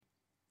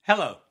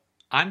Hello,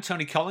 I'm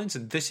Tony Collins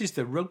and this is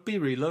the Rugby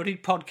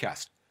Reloaded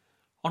podcast.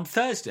 On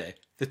Thursday,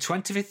 the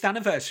 25th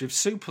anniversary of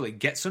Super League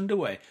gets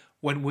underway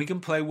when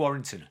Wigan play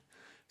Warrington.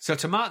 So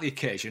to mark the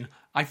occasion,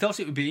 I thought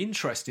it would be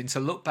interesting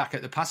to look back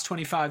at the past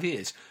 25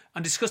 years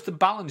and discuss the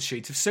balance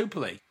sheet of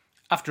Super League.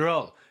 After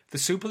all, the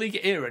Super League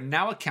era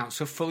now accounts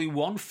for fully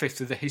 1/5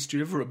 of the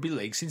history of rugby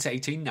league since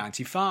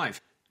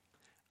 1895.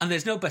 And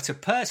there's no better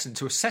person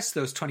to assess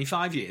those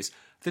 25 years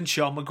than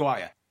Sean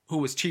Maguire, who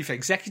was chief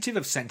executive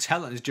of St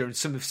Helens during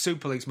some of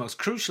Super League's most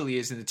crucial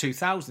years in the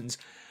 2000s,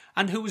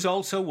 and who was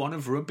also one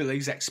of rugby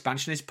league's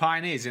expansionist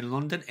pioneers in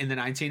London in the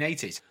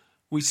 1980s.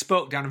 We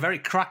spoke down a very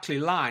crackly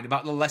line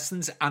about the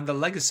lessons and the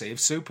legacy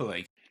of Super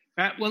League.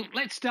 Well,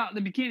 let's start at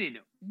the beginning.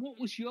 What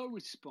was your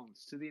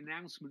response to the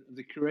announcement of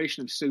the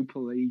creation of Super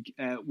League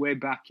way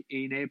back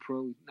in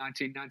April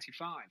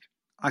 1995?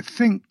 I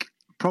think,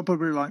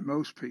 probably like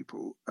most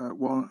people,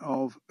 one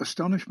of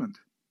astonishment,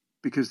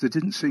 because there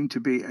didn't seem to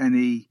be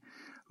any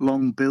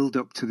long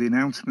build-up to the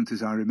announcement,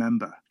 as I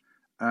remember.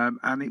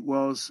 And it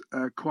was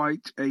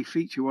quite a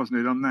feature, wasn't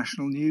it, on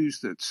national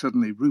news that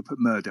suddenly Rupert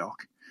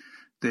Murdoch,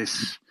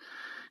 this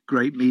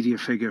great media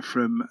figure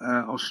from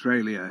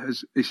Australia,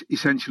 has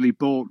essentially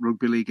bought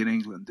rugby league in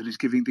England and is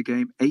giving the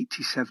game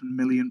 £87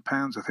 million.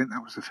 I think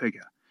that was the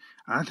figure.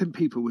 And I think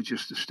people were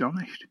just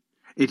astonished.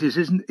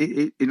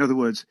 In other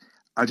words,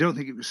 I don't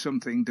think it was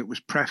something that was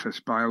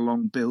prefaced by a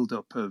long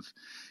build-up of,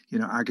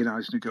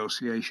 agonised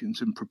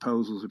negotiations and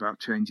proposals about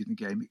changing the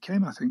game. It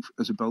came, I think,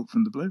 as a bolt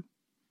from the blue.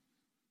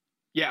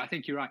 Yeah, I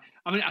think you're right.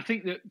 I mean, I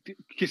think that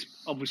because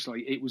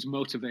obviously it was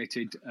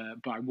motivated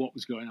by what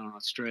was going on in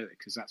Australia,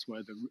 because that's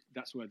where the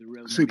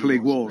real Super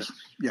League wars.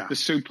 The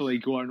Super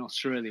League war in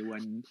Australia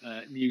when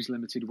News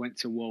Limited went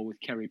to war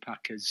with Kerry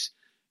Packer's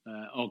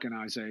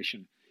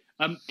organisation.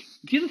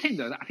 The other thing,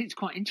 though, that I think is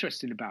quite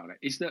interesting about it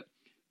is that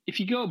if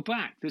you go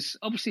back, there's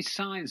obviously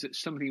signs that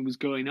something was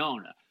going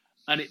on,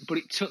 but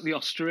it took the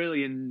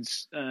Australian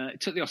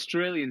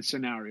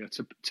scenario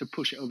to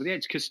push it over the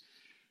edge, because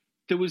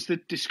there was the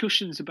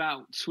discussions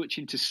about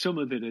switching to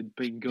summer that had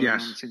been going on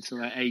since the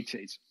late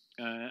 80s.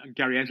 And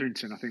Gary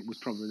Etherington, I think, was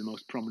probably the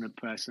most prominent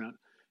person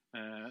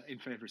in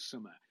favour of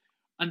summer.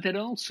 And there'd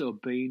also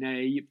been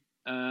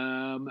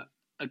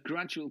a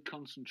gradual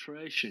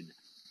concentration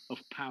of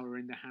power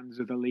in the hands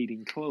of the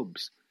leading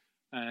clubs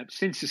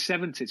since the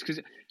 70s. Because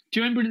do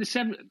you remember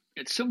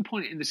at some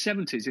point in the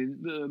 70s,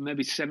 in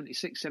maybe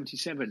 76,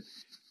 77,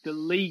 the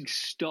league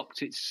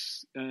stopped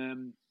its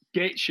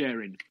gate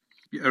sharing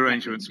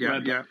arrangements?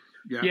 Whereby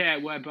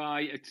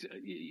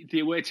the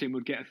away team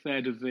would get a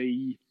third of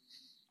the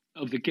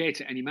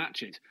gate at any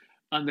matches,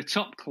 and the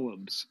top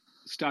clubs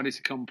started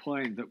to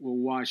complain that, well,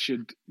 why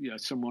should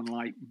someone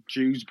like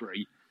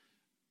Dewsbury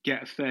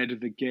get a third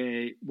of the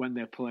gate when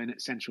they're playing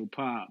at Central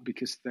Park,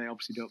 because they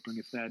obviously don't bring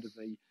a third of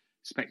the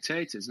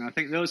spectators. And I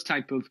think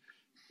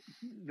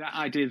that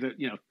idea that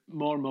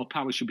more and more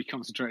power should be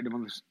concentrated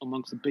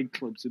amongst the big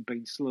clubs had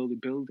been slowly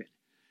building,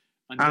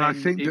 and I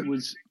think it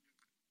was.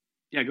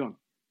 Yeah, go on.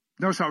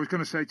 No, so I was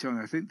going to say, Tony,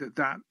 I think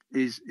that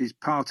is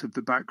part of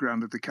the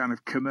background of the kind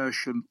of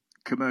commercial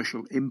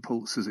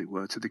impulse, as it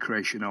were, to the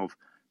creation of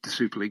the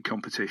Super League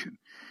competition.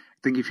 I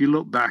think if you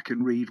look back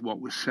and read what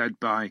was said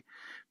by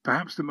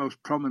perhaps the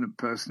most prominent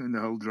person in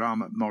the whole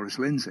drama, Maurice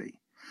Lindsay,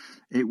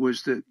 it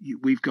was that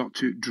we've got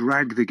to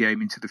drag the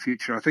game into the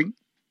future. I think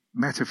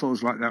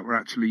metaphors like that were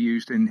actually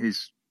used in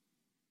his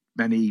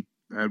many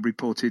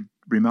reported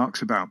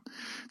remarks about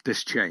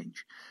this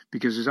change.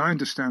 Because as I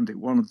understand it,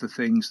 one of the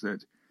things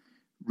that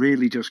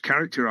really just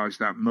characterised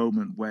that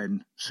moment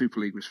when Super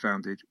League was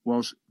founded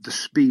was the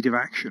speed of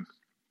action.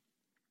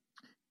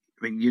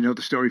 I mean, you know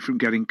the story from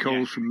getting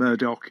calls from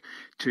Murdoch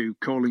to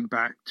calling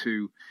back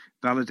to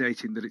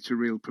validating that it's a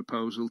real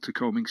proposal to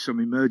calling some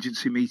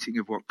emergency meeting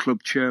of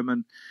club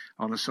chairman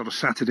on a sort of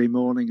Saturday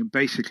morning and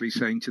basically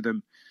saying to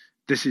them,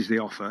 this is the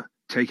offer,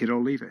 take it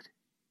or leave it.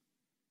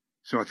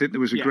 So I think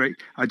there was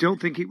I don't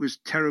think it was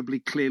terribly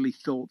clearly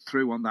thought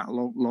through on that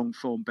long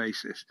form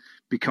basis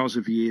because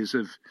of years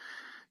of,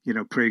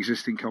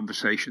 pre-existing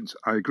conversations.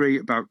 I agree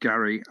about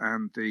Gary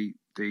and the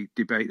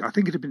debate. I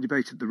think it had been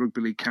debated at the Rugby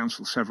League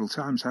Council several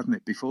times, hadn't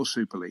it, before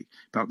Super League,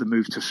 about the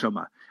move to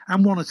summer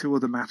and one or two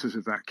other matters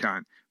of that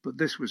kind. But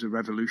this was a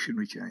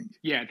revolutionary change.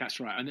 Yeah, that's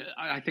right. And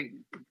I think,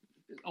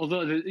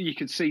 although you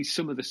could see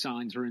some of the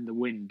signs were in the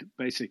wind,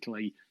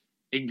 basically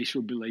English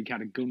Rugby League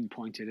had a gun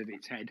pointed at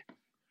its head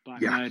by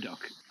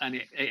Murdoch, and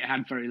it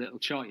had very little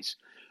choice.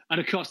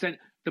 And of course, then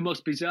the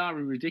most bizarre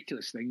and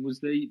ridiculous thing was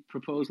the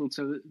proposal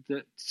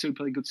that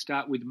Super League would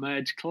start with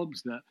merged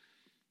clubs. That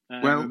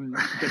there'd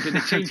be the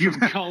team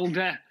from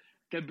Calder,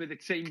 there'd be the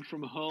team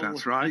from Hull,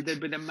 that's right. And there'd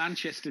be the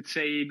Manchester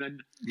team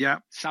and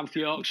South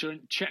Yorkshire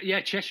and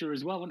Cheshire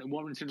as well, wasn't it?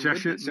 Warrington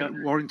and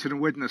Widnes. Warrington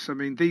and Widnes. I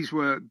mean, these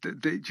were.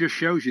 It just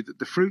shows you that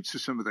the fruits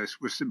of some of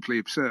this were simply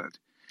absurd.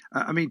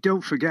 I mean,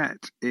 don't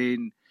forget,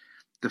 in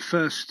the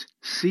first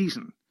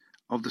season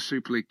of the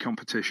Super League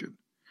competition,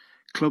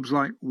 clubs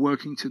like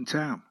Workington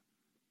Town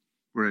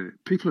were in it.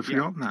 People have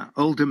forgotten that.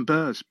 Oldham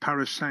Bears,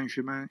 Paris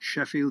Saint-Germain,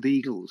 Sheffield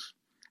Eagles,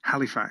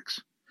 Halifax.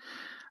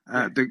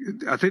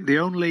 I think the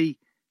only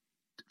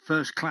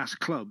first-class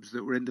clubs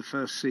that were in the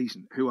first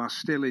season who are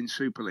still in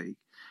Super League,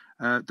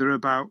 there are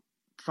about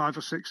 5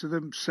 or 6 of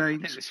them: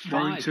 Saints,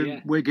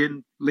 Warrington,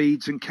 Wigan,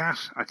 Leeds, and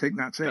Cass. I think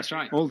that's it. That's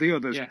right. All the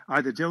others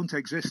either don't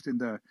exist in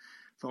the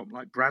form,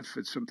 like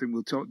Bradford, something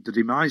we'll talk, the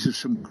demise of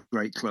some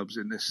great clubs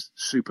in this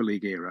Super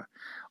League era,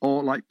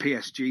 or like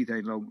PSG,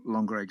 they no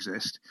longer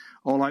exist,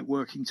 or like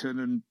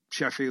Workington and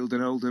Sheffield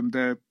and Oldham,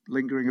 they're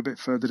lingering a bit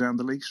further down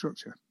the league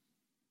structure.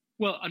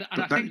 Well, and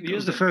I think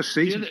the first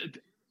season.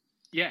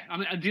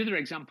 The other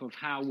example of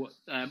how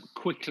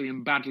quickly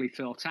and badly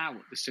thought out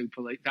the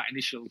Super League, that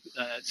initial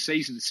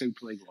season the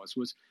Super League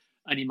was,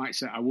 and you might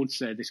say, I would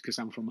say this because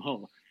I'm from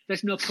Hull,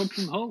 there's no club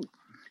from Hull.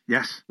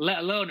 Yes. Let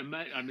alone,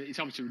 I mean, it's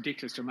obviously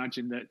ridiculous to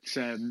imagine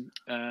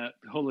that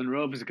Hull and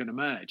Rovers are going to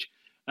merge.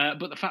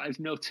 But the fact there's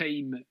no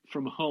team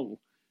from Hull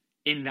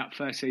in that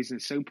first season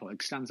of Super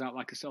League stands out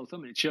like a sore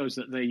thumb. It shows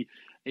that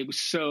it was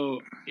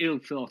so ill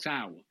thought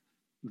out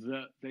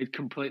that they'd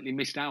completely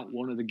missed out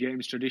one of the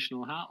game's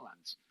traditional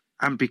heartlands.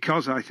 And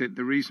because I think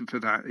the reason for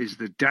that is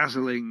the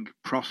dazzling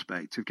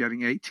prospect of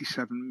getting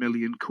 87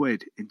 million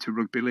quid into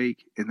rugby league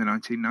in the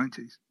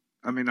 1990s.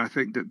 I mean, I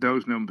think that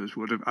those numbers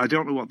would have, I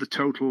don't know what the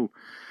total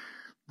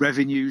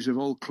revenues of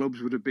all clubs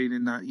would have been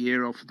in that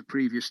year or for the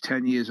previous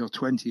 10 years or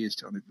 20 years,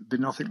 Tony. It would be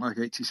nothing like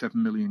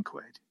 87 million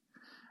quid.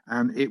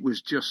 And it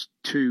was just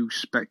too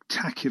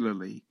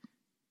spectacularly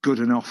good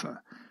an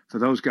offer for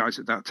those guys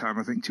at that time,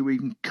 I think, to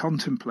even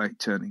contemplate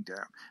turning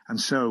down. And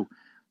so,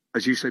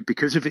 as you say,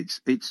 because of its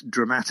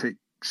dramatic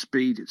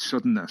speed, its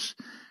suddenness,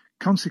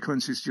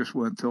 consequences just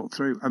weren't thought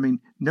through. I mean,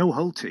 no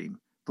Hull team,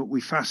 but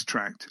we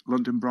fast-tracked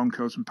London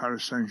Broncos and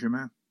Paris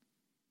Saint-Germain.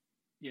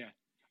 Yeah.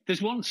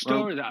 There's one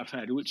story that I've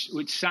heard, which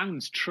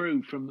sounds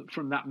true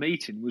from that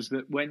meeting, was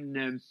that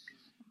when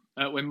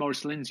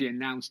Maurice Lindsay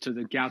announced to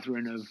the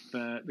gathering of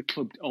the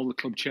club, all the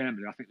club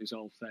chairmen, I think there's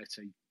all 30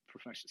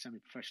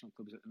 semi-professional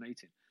clubs at the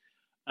meeting,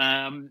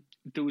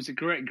 there was a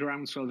great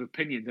groundswell of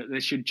opinion that they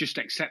should just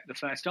accept the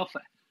first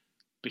offer,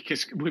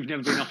 because we've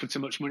never been offered so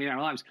much money in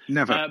our lives.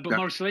 Never. But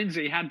Maurice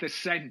Lindsay had the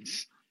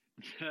sense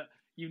that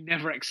you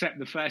never accept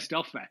the first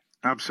offer.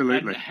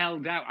 Absolutely. And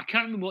held out. I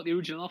can't remember what the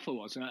original offer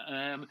was, and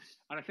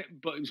I think,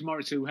 but it was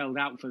Maurice who held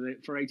out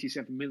for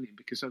 87 million,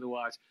 because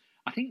otherwise,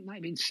 I think it might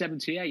have been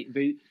 78.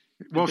 It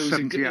was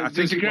 78. I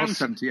think it was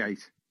 78.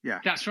 Yeah,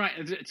 that's right.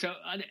 So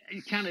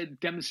it kind of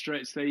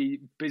demonstrates the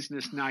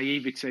business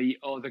naivety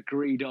or the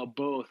greed or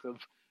both of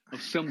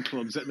some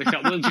clubs, that they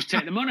thought, we'll just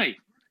take the money.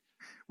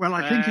 Well,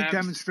 I think it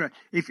demonstrates,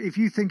 if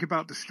you think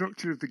about the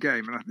structure of the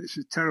game, and I think it's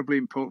a terribly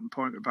important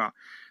point about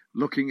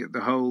looking at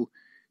the whole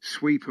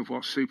sweep of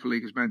what Super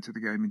League has meant to the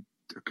game in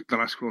the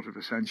last quarter of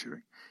a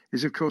century,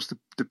 is, of course,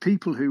 the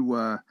people who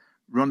were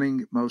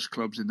running most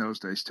clubs in those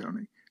days,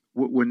 Tony,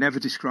 were never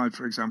described,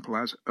 for example,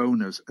 as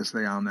owners as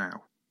they are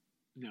now.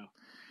 No.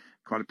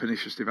 Quite a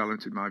pernicious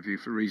development, in my view,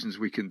 for reasons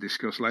we can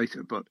discuss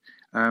later. But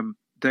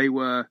they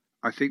were,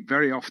 I think,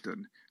 very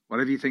often,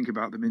 whatever you think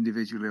about them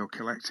individually or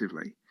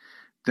collectively,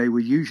 they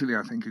were usually,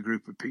 I think, a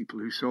group of people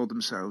who saw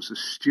themselves as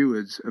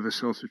stewards of a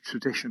sort of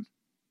tradition.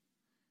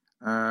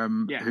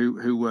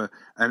 Who were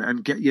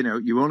and get, you know,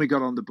 you only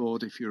got on the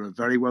board if you're a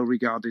very well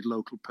regarded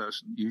local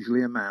person,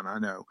 usually a man, I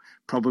know,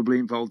 probably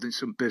involved in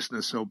some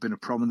business or been a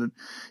prominent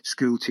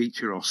school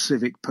teacher or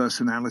civic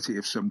personality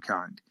of some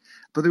kind.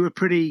 But they were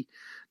pretty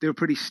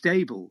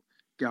stable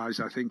guys,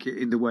 I think,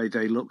 in the way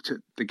they looked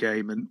at the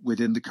game and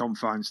within the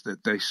confines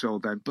that they saw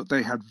then. But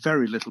they had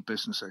very little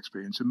business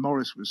experience, and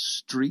Maurice was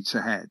streets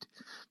ahead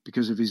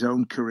because of his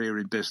own career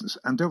in business.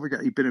 And don't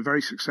forget, he'd been a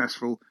very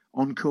successful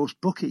on-course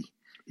bookie.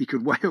 He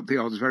could weigh up the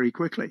odds very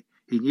quickly.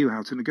 He knew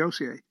how to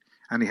negotiate,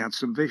 and he had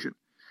some vision.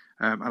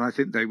 And I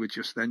think they were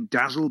just then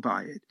dazzled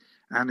by it.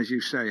 And as you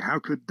say, how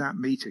could that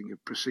meeting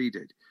have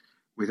proceeded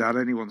without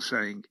anyone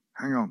saying,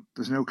 hang on,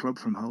 there's no club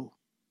from Hull?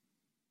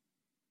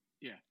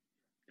 Yeah.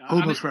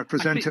 Hull must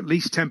represent at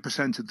least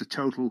 10% of the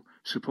total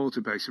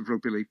supporter base of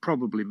rugby league,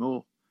 probably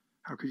more.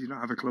 How could you not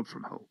have a club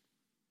from Hull?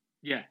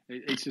 Yeah,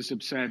 it's as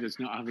absurd as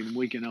not having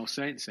Wigan or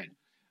Saints in.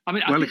 I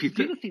mean, well, I think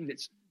the other thing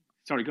that's...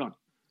 Sorry, go on.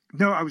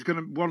 No, I was going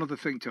to... One other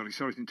thing, Tony,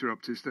 sorry to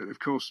interrupt, is that, of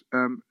course,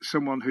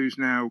 someone who's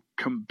now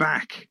come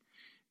back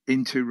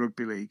into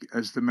rugby league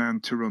as the man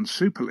to run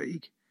Super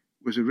League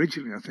was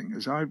originally, I think,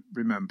 as I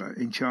remember,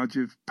 in charge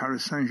of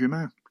Paris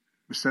Saint-Germain.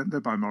 Was sent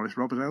there by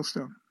Robert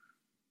Elstone.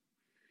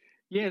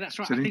 Yeah, that's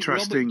right. It's an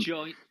interesting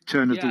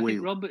turn of the wheel. I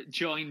think Robert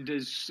joined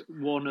as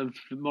one of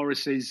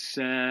Morris's...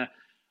 I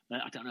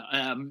don't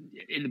know,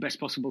 in the best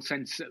possible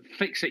sense,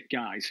 fix-it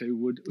guys who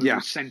were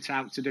sent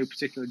out to do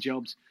particular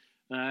jobs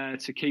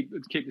to keep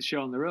the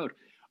show on the road.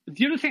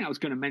 The other thing I was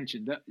going to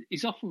mention that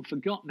is often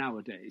forgot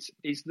nowadays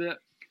is that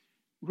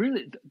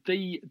really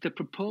the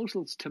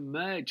proposals to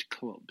merge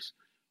clubs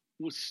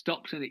was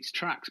stopped in its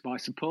tracks by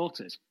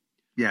supporters.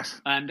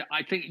 Yes. And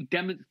I think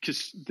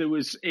because there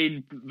was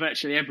in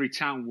virtually every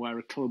town where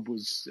a club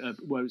was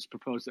where it was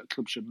proposed that a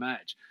club should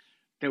merge,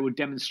 there were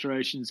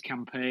demonstrations,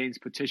 campaigns,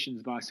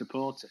 petitions by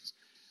supporters.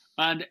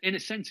 And in a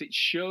sense, it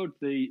showed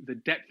the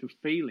depth of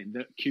feeling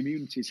that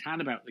communities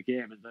had about the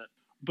game.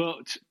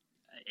 But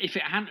if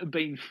it hadn't have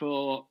been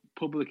for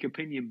public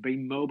opinion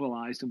being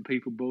mobilised and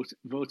people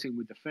voting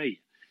with the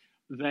feet,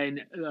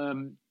 then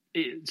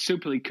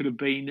Super League could have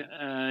been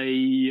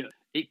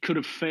it could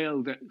have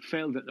failed at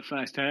the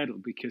first hurdle,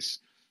 because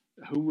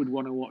who would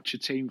want to watch a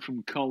team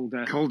from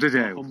Calderdale,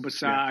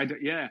 Humberside,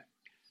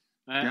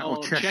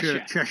 or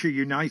Cheshire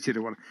United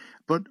or whatever?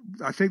 But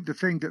I think the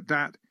thing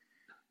that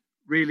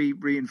really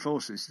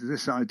reinforces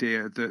this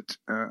idea that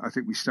I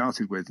think we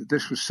started with, that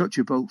this was such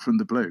a bolt from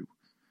the blue,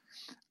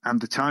 and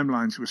the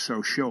timelines were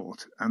so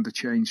short and the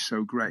change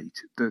so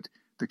great, that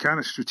the kind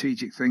of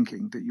strategic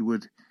thinking that you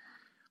would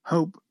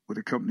hope would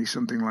accompany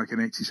something like an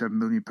 £87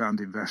 million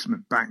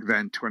investment back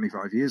then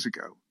 25 years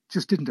ago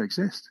just didn't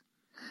exist.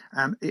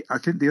 And I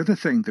think the other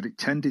thing that it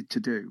tended to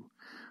do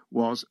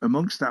was,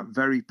 amongst that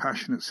very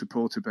passionate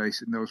supporter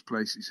base in those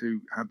places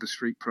who had the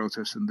street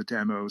protests and the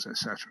demos,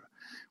 etc.,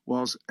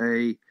 was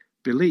a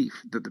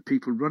belief that the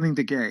people running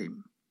the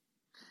game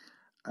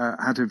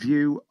had a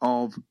view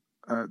of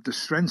the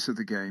strengths of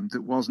the game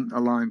that wasn't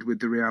aligned with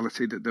the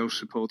reality that those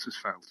supporters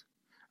felt.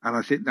 And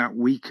I think that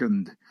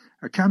weakened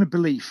a kind of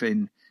belief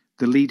in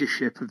the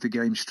leadership of the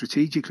game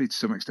strategically to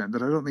some extent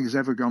that I don't think has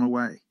ever gone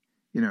away.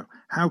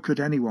 How could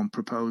anyone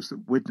propose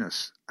that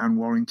Widnes and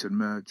Warrington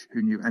merge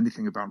who knew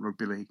anything about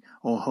rugby league,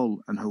 or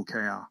Hull and Hull KR?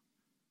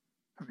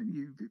 I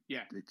mean,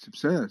 it's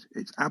absurd.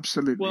 It's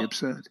absolutely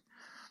absurd.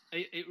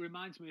 It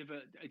reminds me of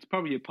it's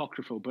probably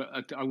apocryphal,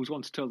 but I was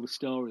once told the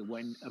story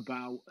when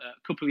about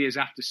a couple of years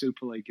after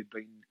Super League had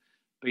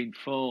been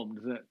formed,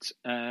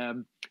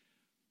 that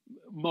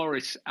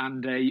Morris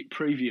and a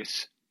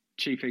previous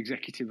chief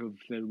executive of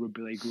the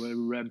rugby league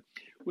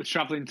were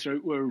travelling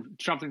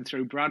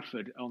through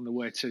Bradford on the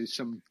way to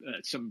some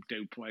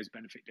players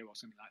benefit do or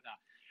something like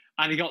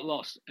that, and he got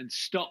lost and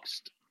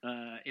stopped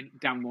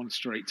down one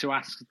street to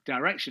ask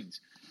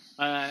directions.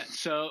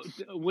 So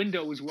a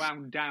window was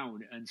wound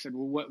down and said,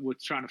 "Well, we're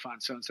trying to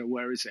find so and so.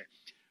 Where is it?"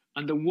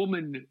 And the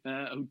woman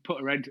who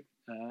put her head,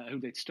 who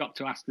they'd stopped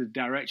to ask the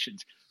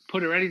directions,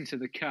 put her head into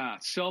the car,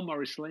 saw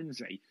Maurice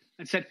Lindsay,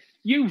 and said,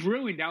 "You've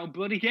ruined our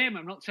bloody game.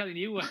 I'm not telling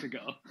you where to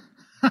go."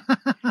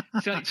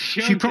 So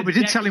she probably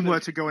did tell him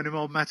where to go in a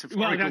more metaphorical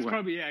way. Well, that's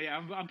probably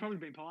I'm probably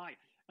being polite.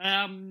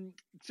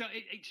 So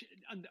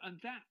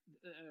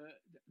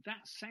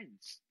that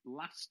sense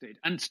lasted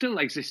and still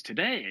exists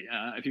today.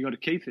 If you go to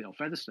Keighley or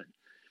Featherstone,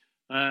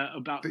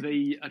 about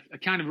a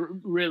kind of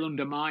real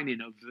undermining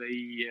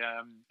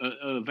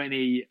of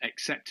any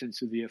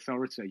acceptance of the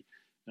authority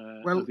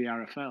of the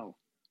RFL.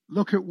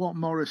 Look at what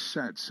Morris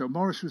said. So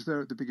Morris was there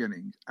at the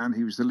beginning, and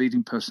he was the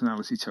leading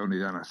personality, Tony,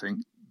 then, I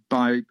think,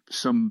 by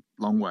some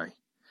long way.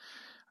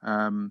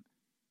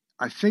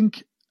 I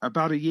think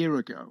about a year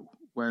ago,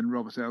 when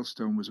Robert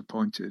Elstone was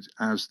appointed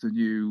as the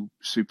new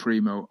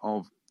Supremo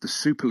of the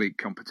Super League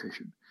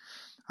competition,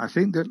 I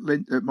think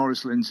that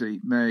Maurice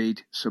Lindsay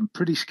made some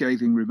pretty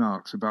scathing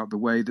remarks about the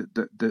way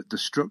that the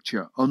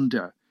structure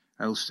under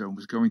Elstone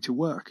was going to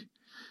work,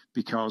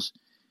 because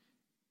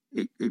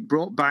it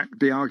brought back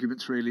the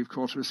arguments really of a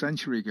quarter of a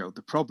century ago.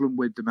 The problem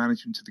with the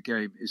management of the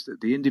game is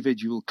that the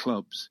individual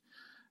clubs,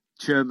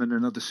 chairman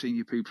and other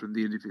senior people in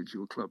the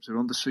individual clubs, are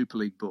on the Super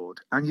League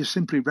board, and you're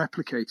simply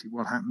replicating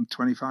what happened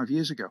 25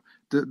 years ago.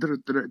 There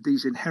are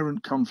these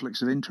inherent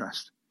conflicts of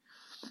interest.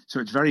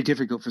 So it's very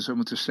difficult for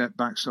someone to step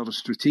back sort of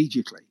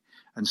strategically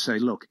and say,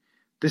 look,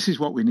 this is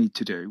what we need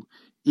to do,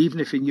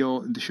 even if in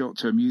the short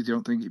term you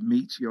don't think it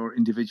meets your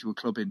individual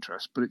club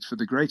interest, but it's for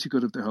the greater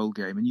good of the whole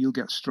game, and you'll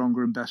get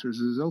stronger and better as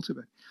a result of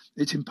it.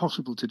 It's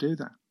impossible to do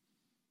that.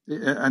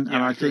 And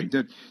I think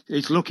that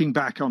it's looking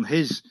back on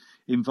his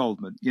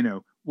involvement,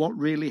 what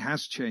really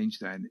has changed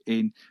then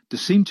there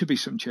seem to be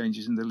some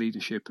changes in the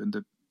leadership and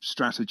the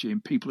strategy,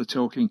 and people are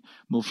talking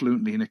more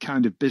fluently in a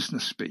kind of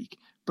business speak,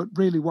 but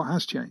really what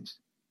has changed,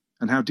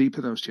 and how deep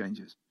are those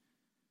changes?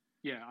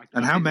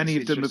 And how many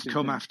of them have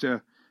come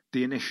after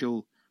the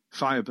initial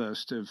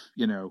fireburst of,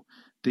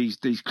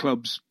 these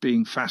clubs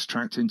being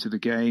fast-tracked into the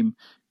game,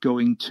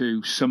 going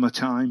to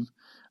summertime,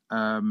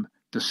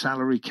 the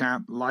salary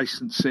cap,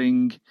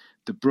 licensing,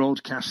 the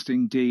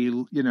broadcasting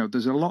deal.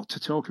 There's a lot to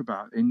talk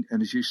about, and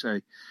as you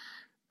say,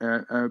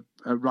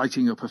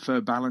 writing up a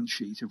fair balance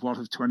sheet of what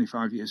have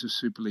 25 years of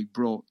Super League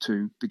brought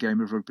to the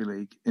game of rugby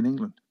league in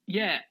England.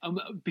 Yeah,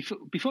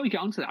 before we get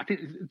onto that, I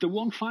think the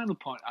one final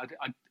point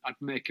I'd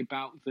make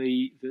about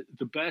the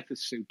birth of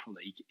Super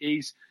League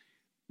is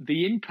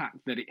the impact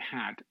that it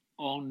had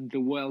on the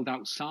world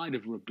outside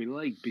of rugby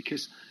league.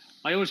 Because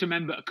I always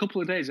remember a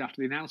couple of days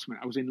after the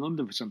announcement, I was in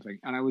London for something,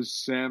 and I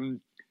was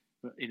in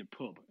a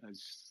pub,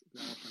 as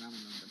I often am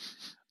in London,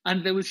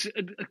 and there was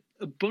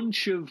a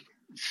bunch of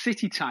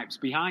city types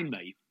behind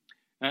me,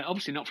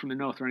 obviously not from the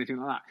north or anything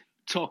like that,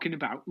 talking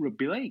about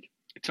rugby league,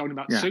 talking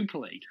about Super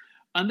League.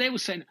 And they were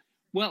saying,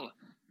 well,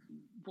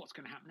 what's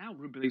going to happen now?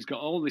 Rugby League's got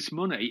all this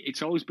money.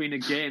 It's always been a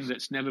game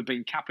that's never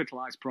been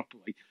capitalised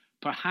properly.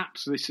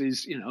 Perhaps this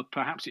is,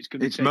 perhaps it's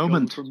going to take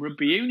over from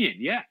rugby union.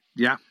 Yeah.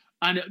 Yeah.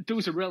 And there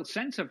was a real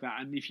sense of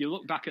that. And if you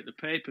look back at the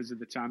papers at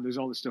the time, there's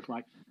all this stuff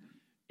like,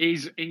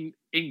 is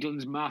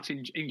England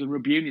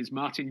Rugby Union's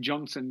Martin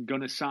Johnson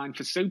going to sign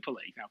for Super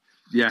League now?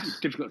 Yes, it's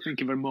difficult to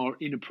think of a more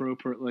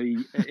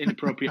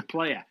inappropriate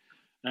player,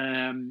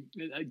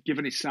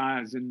 given his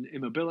size and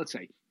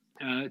immobility,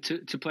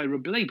 to play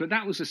rugby league. But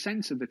that was the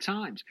sense of the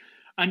times,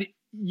 and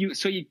you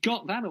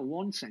got that in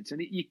one sense,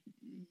 and you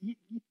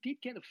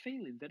did get a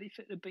feeling that if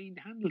it had been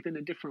handled in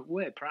a different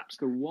way, perhaps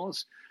there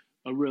was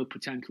a real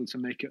potential to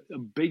make a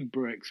big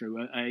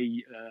breakthrough,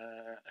 a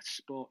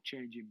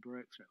sport-changing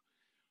breakthrough.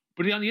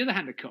 But on the other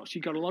hand, of course,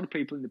 you got a lot of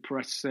people in the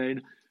press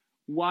saying,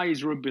 why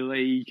is rugby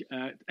league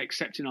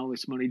accepting all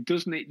this money?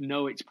 Doesn't it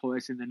know its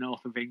place in the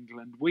north of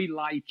England? We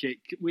like it.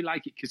 We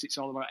like it because it's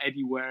all about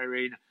Eddie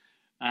Waring.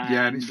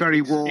 And it's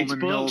very warm it's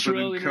and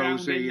northern and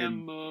cosy.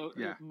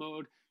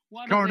 Mud.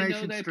 Why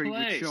Coronation don't they know Street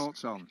their place? with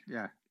shorts on.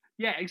 Yeah.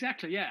 Yeah,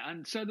 exactly. Yeah,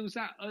 and so there was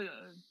that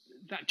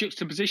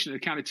juxtaposition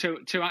of kind of two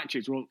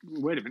attitudes. Well,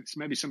 wait a minute,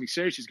 maybe something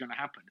serious is going to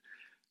happen.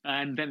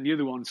 And then the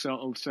other one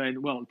sort of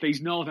saying, well,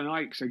 these Northern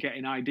Ikes are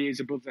getting ideas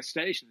above their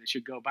station. They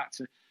should go back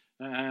to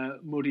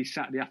muddy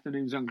Saturday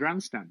afternoons on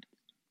grandstand.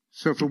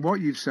 So from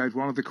what you've said,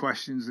 one of the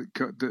questions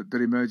that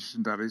emerges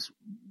from that is,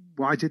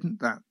 why didn't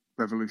that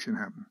revolution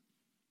happen?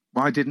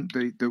 Why didn't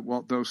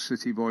what those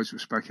city boys were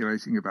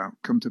speculating about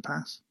come to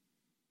pass?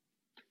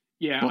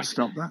 Yeah, what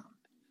stopped that?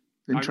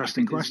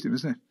 Interesting question,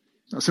 isn't it?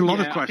 That's a lot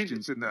of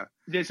questions in there.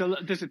 There's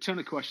a ton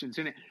of questions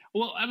in it.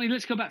 Well, I mean,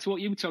 let's go back to what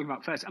you were talking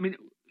about first. I mean,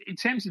 in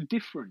terms of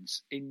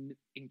difference in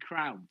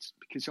crowds,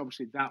 because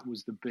obviously that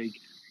was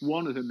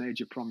one of the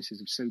major promises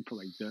of Super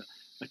League, that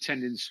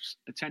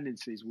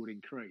attendances would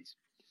increase.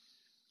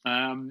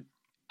 And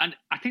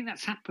I think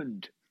that's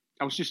happened.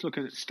 I was just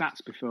looking at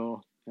stats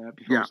before I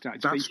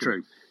started speaking. That's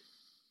true.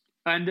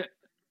 And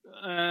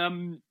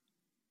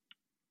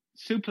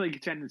Super League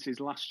attendances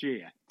last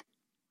year,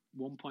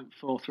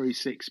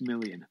 1.436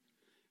 million.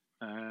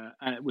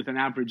 With an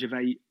average of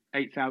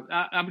 8,000,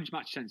 average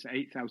match attendance at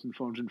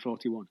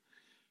 8,441.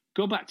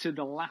 Go back to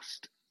the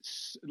last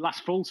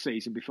full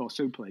season before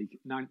Super League,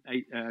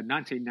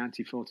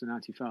 1994 to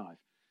 95.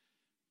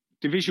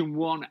 Division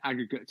 1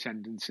 aggregate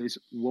attendances,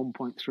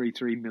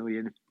 1.33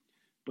 million,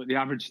 but the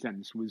average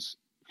attendance was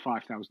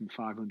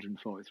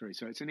 5,543.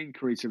 So it's an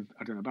increase of,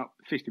 I don't know, about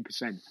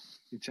 50%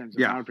 in terms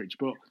of average.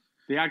 But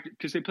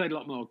because they played a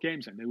lot more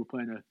games then, they were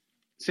playing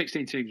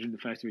 16 teams in the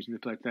first division, they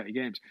played 30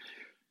 games.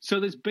 So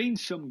there's been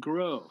some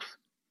growth,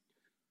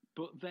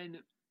 but then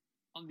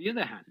on the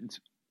other hand,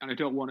 and I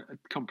don't want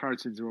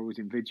comparisons are always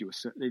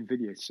invidious, so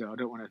I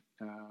don't want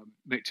to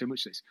make too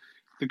much of this.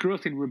 The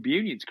growth in Rugby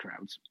Union's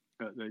crowds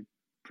at the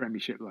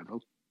Premiership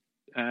level,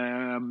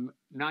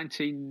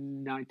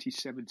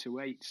 1997 to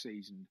 8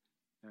 season,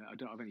 I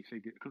don't have any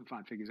figures, couldn't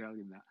find figures earlier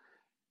than that.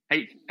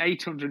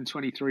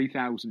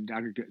 823,000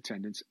 aggregate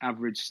attendance,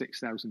 average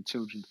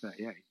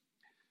 6,238.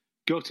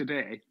 Go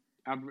today.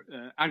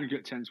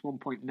 Aggregate attendance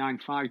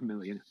 1.95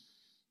 million,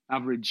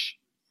 average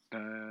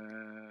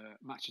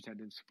match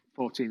attendance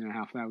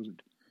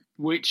 14,500,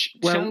 which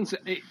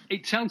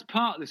tells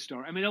part of the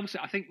story. I mean,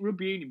 obviously, I think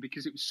Rugby Union,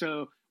 because it was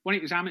when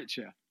it was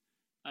amateur,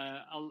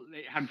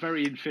 it had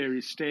very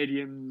inferior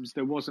stadiums.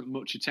 There wasn't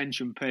much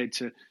attention paid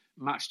to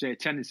match day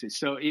attendances,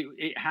 so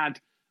it had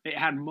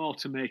more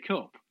to make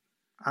up.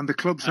 And the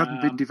clubs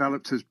hadn't been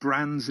developed as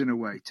brands in a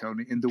way,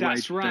 Tony, in the way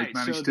they've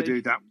managed to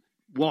do that.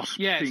 Wasp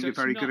being a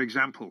very good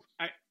example.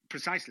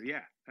 Precisely,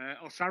 yeah.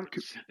 Or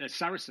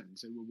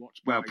Saracens, who were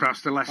watched. Well,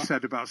 perhaps the less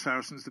said about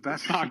Saracens, the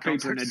better.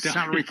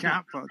 Salary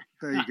cap, but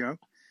there you go.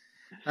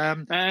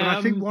 But I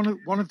think one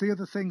of the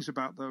other things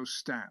about those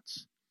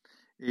stats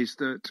is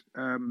that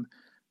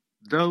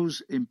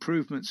those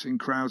improvements in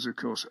crowds, of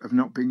course, have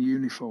not been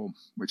uniform,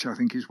 which I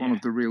think is one of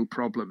the real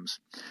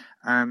problems.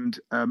 And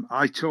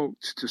I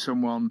talked to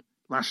someone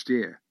last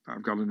year.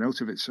 I've got a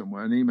note of it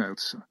somewhere, an email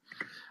to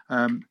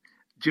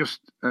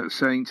just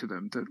saying to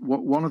them that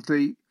one of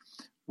the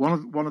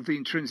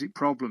intrinsic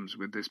problems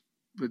with the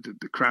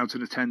crowds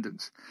and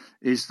attendance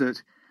is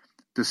that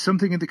there's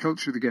something in the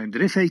culture of the game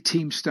that if a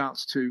team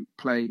starts to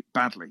play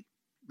badly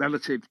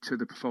relative to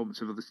the performance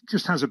of others,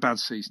 just has a bad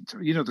season.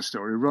 You know the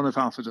story, a run of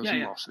half a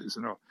dozen losses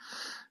and all.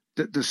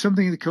 There's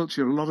something in the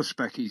culture of a lot of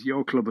speckies,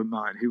 your club and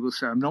mine, who will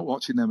say, I'm not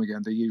watching them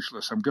again, they're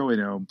useless, I'm going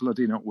home,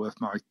 bloody not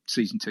worth my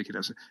season ticket.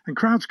 And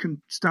crowds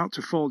can start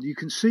to fall. You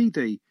can see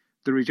the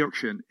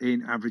reduction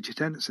in average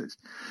attendances.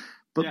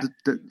 But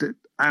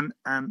and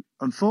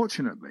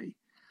unfortunately,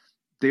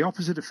 the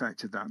opposite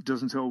effect of that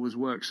doesn't always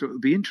work. So it'll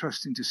be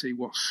interesting to see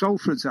what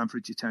Salford's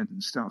average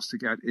attendance starts to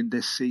get in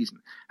this season,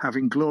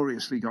 having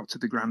gloriously got to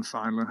the grand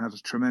final and had a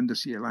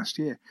tremendous year last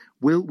year.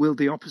 Will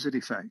the opposite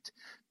effect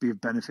be of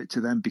benefit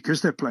to them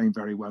because they're playing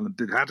very well and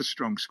they've had a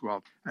strong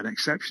squad, an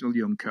exceptional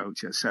young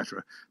coach,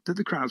 etc., that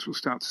the crowds will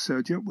start to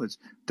surge upwards?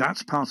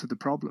 That's part of the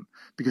problem,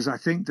 because I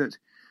think that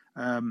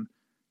I'm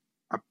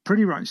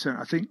pretty right in saying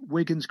I think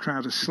Wigan's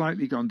crowd has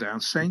slightly gone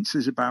down. Saints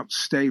is about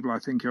stable, I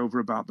think, over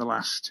about the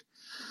last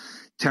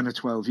 10 or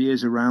 12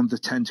 years, around the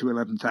 10 to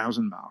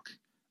 11,000 mark.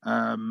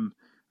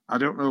 I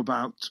don't know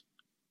about,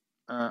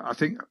 I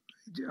think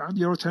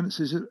your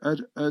attendances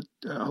at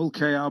Hull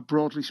KR,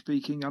 broadly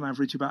speaking, on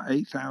average about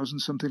 8,000,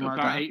 something like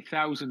that? About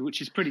 8,000,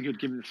 which is pretty good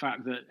given the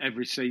fact that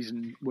every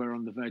season we're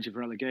on the verge of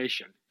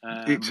relegation.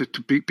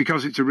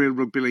 Because it's a real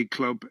rugby league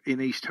club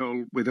in East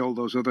Hull with all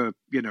those other,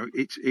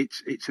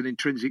 it's an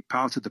intrinsic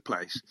part of the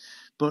place.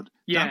 But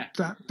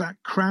that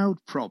crowd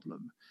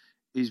problem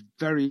is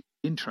very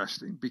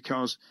interesting,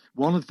 because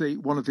one of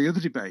the other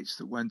debates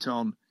that went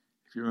on,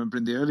 if you remember,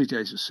 in the early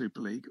days of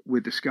Super League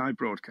with the Sky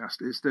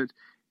broadcast, is that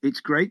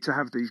it's great to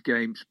have these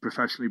games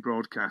professionally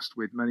broadcast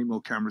with many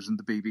more cameras than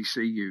the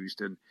BBC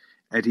used, and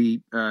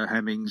Eddie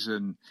Hemmings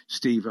and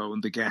Steve-O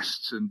and the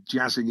guests and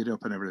jazzing it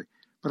up and everything.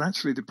 But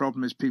actually the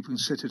problem is people can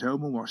sit at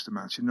home and watch the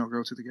match and not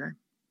go to the game.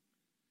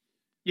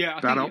 Yeah,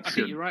 I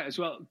think you're right as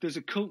well. There's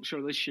a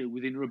cultural issue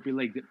within rugby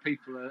league that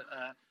people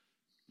are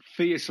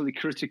fiercely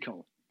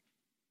critical.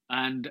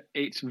 And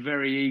it's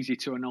very easy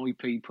to annoy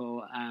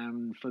people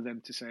and for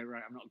them to say,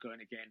 right, I'm not going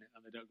again.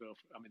 And they don't go.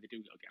 They do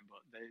go again,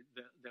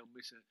 but they'll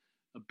miss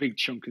a big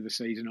chunk of the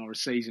season or a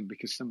season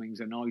because something's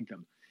annoyed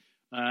them.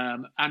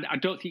 And I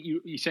don't think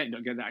you certainly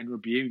don't get that in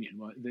rugby union.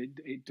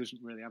 It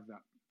doesn't really have that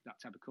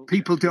type of culture.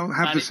 People don't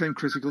have the same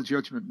critical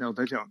judgment. No,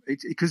 they don't.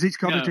 Because it's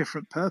got a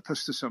different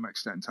purpose to some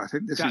extent. I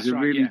think this is a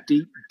really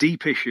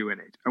deep issue in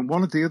it. And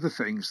one of the other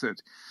things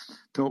that I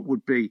thought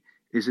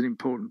is an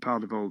important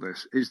part of all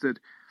this is that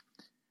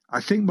I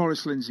think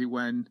Maurice Lindsay,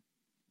 when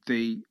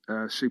the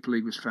Super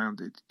League was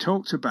founded,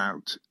 talked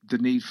about the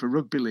need for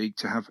rugby league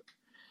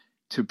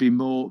to be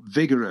more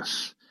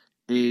vigorous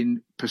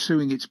in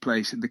pursuing its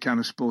place in the kind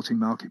of sporting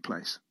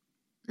marketplace.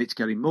 It's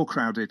getting more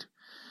crowded.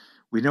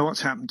 We know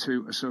what's happened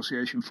to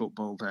association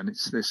football then.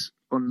 It's this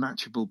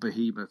unmatchable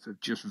behemoth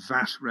of just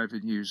vast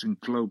revenues and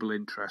global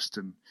interest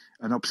and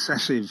an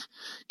obsessive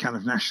kind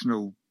of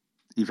national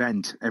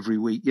event every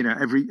week.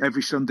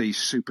 Every Sunday is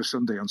Super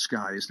Sunday on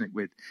Sky, isn't it?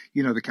 With,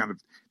 the kind of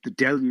the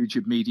deluge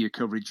of media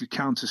coverage. You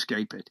can't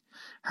escape it.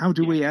 How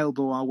do we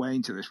elbow our way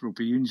into this?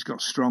 Rugby union's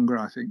got stronger,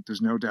 I think.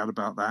 There's no doubt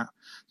about that.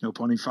 No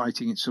point in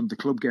fighting it. Some of the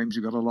club games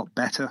have got a lot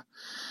better.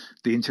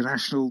 The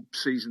international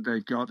season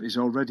they've got is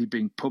already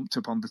being pumped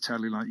up on the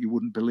telly like you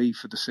wouldn't believe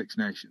for the Six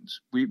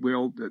Nations. We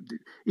all,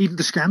 even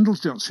the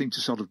scandals don't seem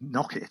to sort of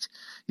knock it.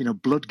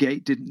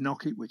 Bloodgate didn't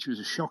knock it, which was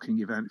a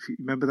shocking event. If you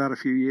remember that a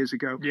few years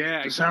ago?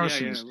 Yeah, the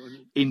Saracens,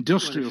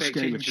 industrial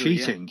scale of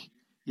cheating.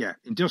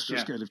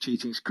 Scale of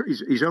cheating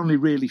is only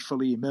really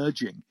fully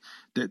emerging,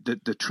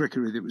 the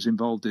trickery that was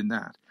involved in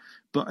that.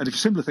 But if a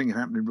similar thing had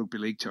happened in rugby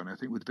league, Tony, I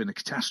think it would have been a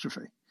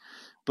catastrophe.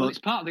 But it's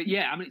part of it.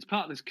 Yeah, it's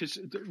part of this because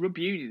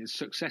rugby union has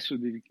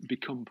successfully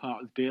become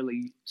part of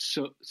daily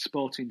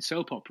sporting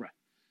soap opera.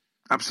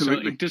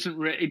 Absolutely, so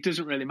it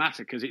doesn't really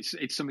matter because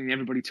it's something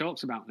everybody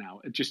talks about now,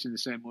 just in the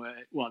same way.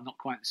 Well, not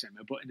quite the same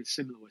way, but in a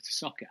similar way to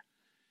soccer.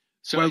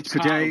 So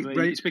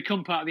it's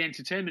become part of the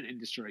entertainment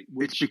industry,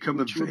 which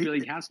rugby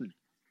league hasn't.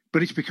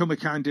 But it's become a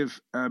kind of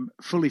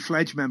fully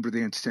fledged member of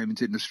the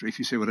entertainment industry, if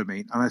you see what I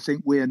mean. And I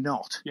think we're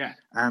not. Yeah.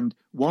 And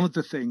one of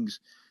the things,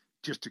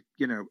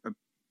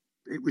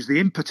 it was the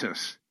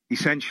impetus,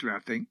 essentially, I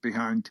think,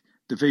 behind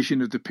the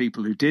vision of the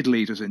people who did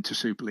lead us into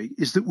Super League,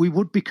 is that we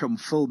would become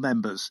full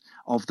members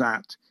of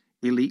that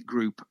elite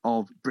group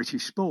of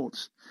British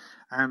sports.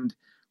 And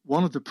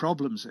one of the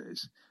problems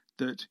is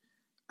that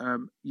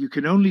you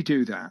can only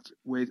do that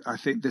with, I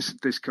think,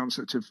 this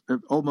concept of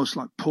almost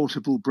like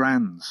portable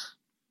brands.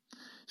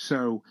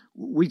 So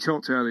we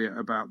talked earlier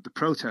about the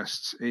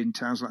protests in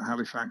towns like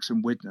Halifax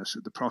and Widnes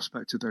at the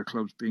prospect of their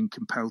clubs being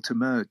compelled to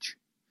merge.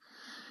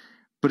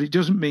 But it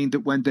doesn't mean that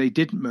when they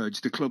didn't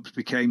merge, the clubs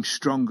became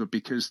stronger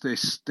because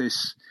this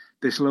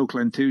local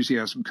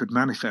enthusiasm could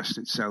manifest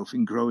itself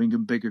in growing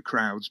and bigger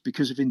crowds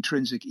because of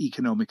intrinsic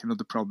economic and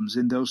other problems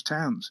in those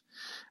towns.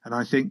 And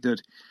I think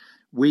that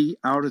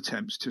our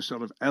attempts to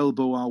sort of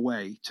elbow our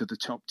way to the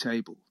top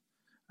table,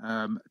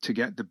 to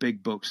get the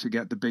big books, to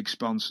get the big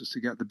sponsors,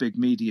 to get the big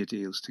media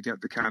deals, to get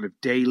the kind of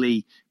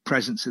daily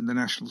presence in the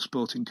national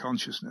sporting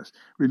consciousness,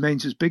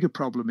 remains as big a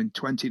problem in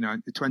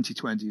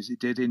 2020 as it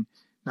did in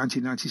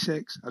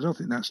 1996. I don't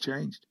think that's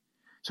changed.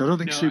 So I don't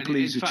think Super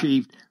League's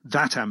achieved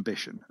that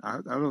ambition. I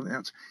don't think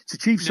it's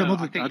achieved some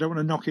other. I don't want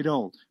to knock it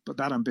all, but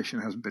that ambition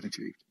hasn't been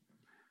achieved.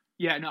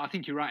 Yeah, no, I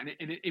think you're right.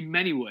 And in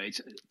many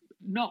ways,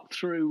 not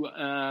through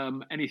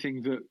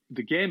anything that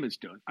the game has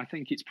done. I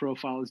think its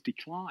profile has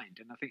declined,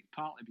 and I think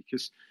partly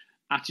because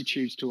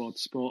attitudes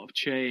towards sport have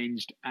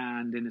changed,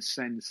 and in a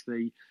sense,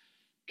 the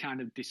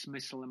kind of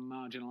dismissal and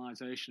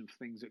marginalisation of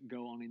things that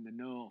go on in the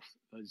north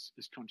has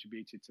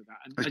contributed to that.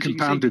 And has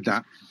compounded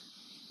that.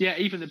 Yeah,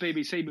 even the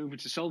BBC moving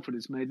to Salford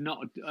has made not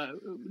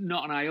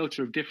an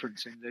iota of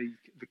difference in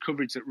the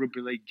coverage that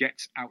rugby league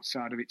gets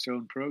outside of its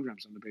own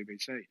programmes on the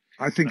BBC.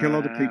 I think a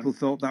lot of people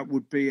thought that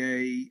would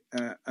be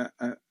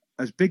a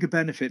as big a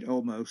benefit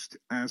almost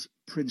as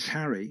Prince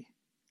Harry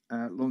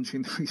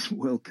launching the recent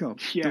World Cup,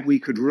 that we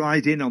could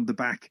ride in on the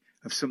back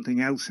of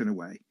something else in a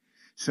way.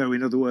 So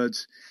in other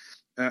words,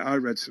 I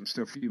read some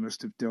stuff you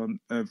must have done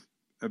of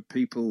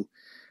people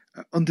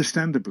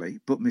understandably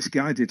but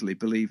misguidedly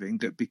believing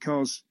that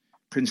because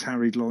Prince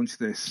Harry launched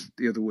this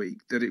the other week,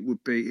 that it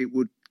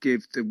would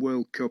give the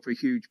World Cup a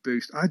huge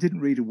boost. I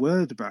didn't read a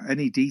word about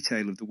any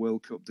detail of the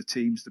World Cup, the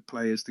teams, the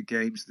players, the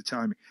games, the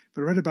timing,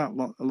 but I read a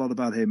lot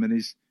about him and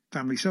his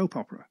family soap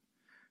opera,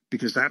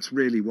 because that's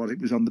really what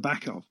it was on the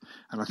back of.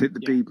 And I think the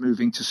Beeb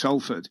moving to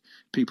Salford,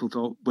 people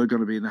thought we're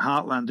going to be in the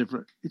heartland of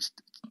it. It's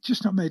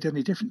just not made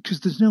any difference because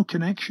there's no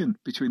connection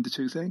between the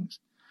two things.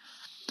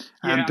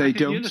 And they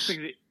don't.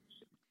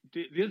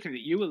 The other thing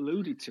that you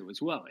alluded to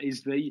as well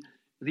is the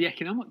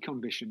economic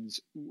conditions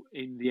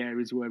in the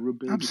areas where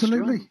rugby is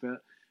strong.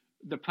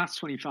 The past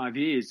 25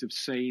 years have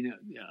seen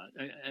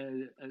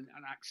an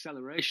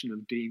acceleration of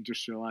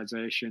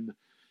deindustrialisation,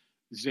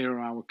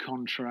 zero-hour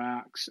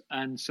contracts,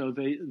 and so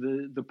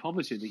the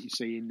poverty that you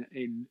see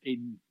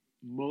in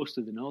most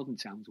of the northern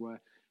towns where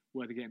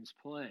the game's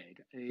played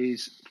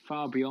is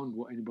far beyond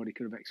what anybody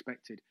could have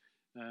expected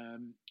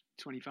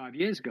 25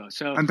 years ago.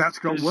 So, and that's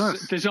got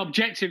worse. There's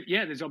objective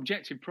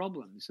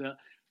problems that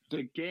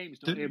the game's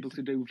not able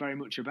to do very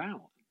much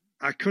about.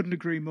 I couldn't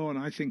agree more, and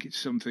I think it's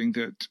something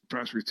that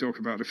perhaps we talk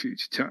about a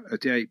future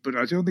date, but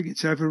I don't think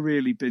it's ever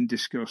really been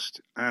discussed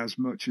as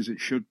much as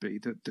it should be,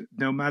 that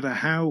no matter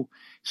how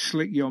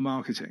slick your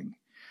marketing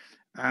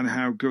and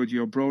how good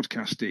your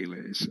broadcast deal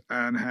is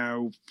and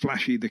how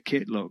flashy the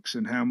kit looks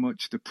and how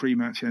much the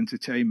pre-match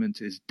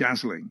entertainment is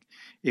dazzling,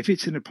 if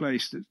it's in a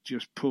place that's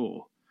just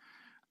poor,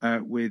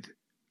 with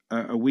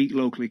a weak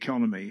local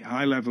economy,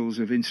 high levels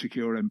of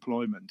insecure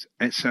employment,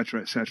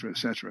 etc., etc.,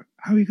 etc.,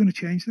 how are you going to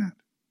change that?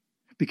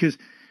 Because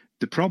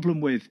the problem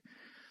with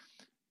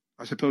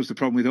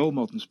all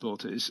modern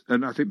sport is,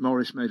 and I think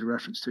Morris made a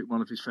reference to it in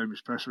one of his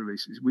famous press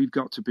releases, we've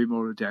got to be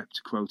more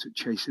adept, quote, at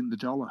chasing the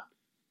dollar.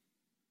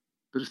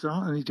 But if there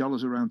aren't any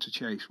dollars around to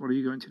chase, what are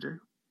you going to do?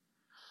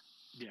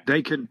 Yeah.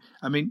 They can,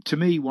 I mean, to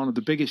me, one of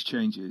the biggest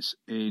changes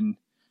in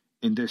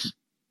this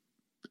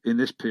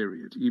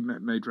period, you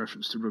made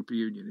reference to rugby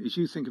union, is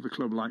you think of a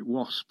club like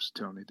Wasps,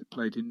 Tony, that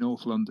played in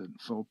North London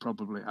for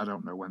probably, I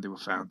don't know when they were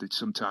founded,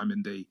 sometime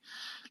in the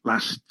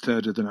last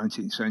third of the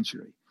 19th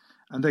century.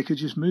 And they could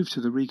just move to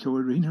the Ricoh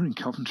Arena in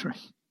Coventry.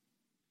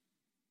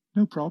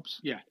 No probs.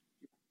 Yeah.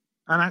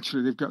 And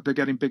actually, they're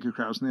getting bigger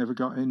crowds than they ever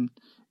got in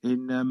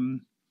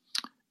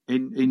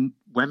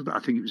Wembley. I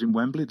think it was in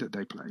Wembley that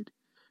they played.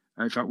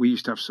 In fact, we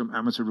used to have some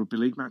amateur rugby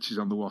league matches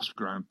on the Wasp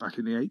ground back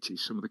in the 80s,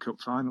 some of the cup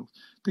finals.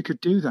 They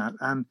could do that,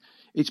 and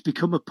it's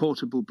become a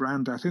portable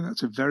brand. I think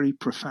that's a very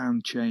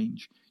profound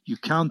change. You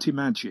can't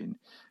imagine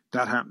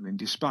that happening,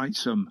 despite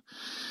some,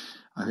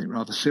 I think,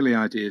 rather silly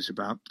ideas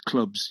about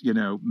clubs,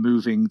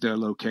 moving their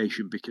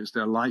location because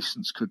their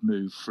license could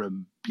move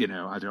from,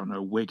 I don't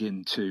know,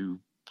 Wigan to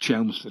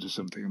Chelmsford or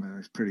something. I mean,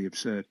 it's pretty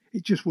absurd.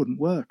 It just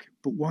wouldn't work.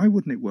 But why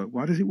wouldn't it work?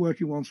 Why does it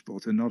work in one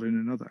sport and not in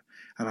another?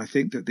 And I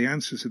think that the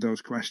answers to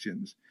those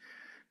questions,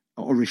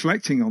 or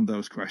reflecting on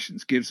those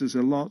questions, gives us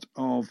a lot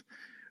of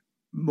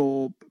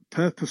more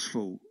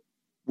purposeful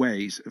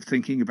ways of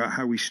thinking about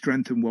how we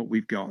strengthen what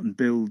we've got and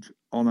build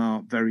on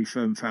our very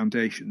firm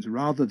foundations,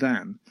 rather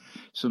than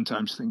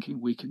sometimes thinking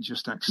we can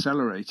just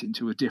accelerate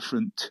into a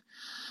different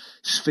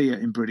sphere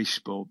in British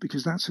sport,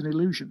 because that's an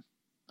illusion.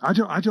 I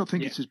don't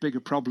think it's as big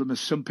a problem as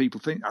some people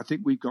think. I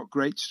think we've got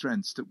great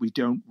strengths that we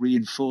don't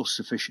reinforce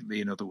sufficiently,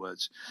 in other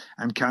words,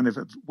 and kind of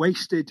have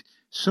wasted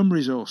some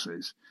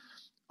resources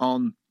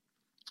on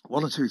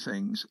one or two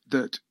things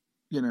that,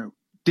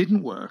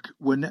 didn't work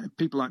when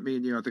people like me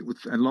and you, I think,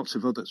 and lots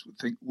of others would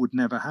think would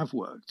never have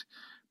worked,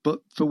 but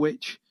for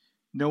which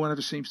no one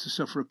ever seems to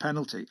suffer a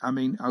penalty. I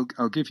mean,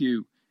 I'll give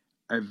you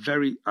a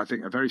very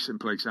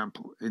simple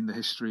example in the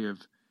history of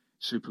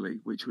Super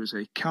League, which was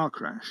a car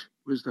crash,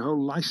 was the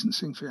whole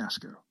licensing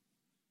fiasco.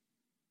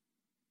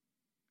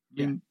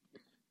 Yeah. I mean,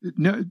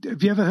 no,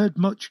 have you ever heard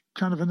much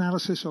kind of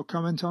analysis or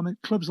comment on it?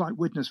 Clubs like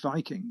Widnes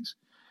Vikings,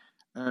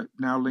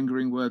 now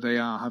lingering where they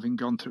are, having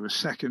gone through a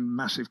second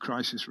massive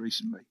crisis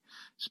recently.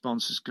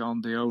 Sponsors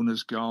gone, the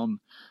owner's gone,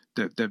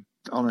 they're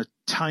on a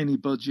tiny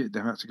budget,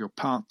 they've had to go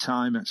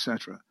part-time,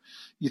 etc.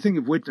 You think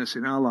of Widnes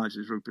in our lives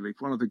as rugby league,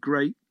 one of the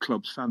great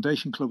clubs,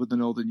 foundation club of the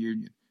Northern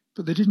Union,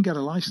 but they didn't get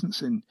a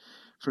licence in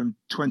from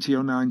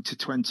 2009 to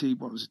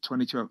 2012.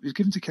 It was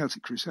given to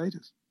Celtic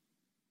Crusaders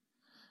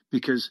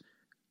because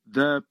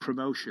their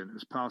promotion,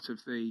 as part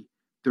of the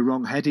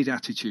wrong-headed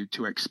attitude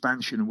to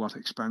expansion and what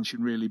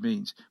expansion really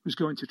means, was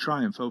going to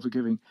triumph over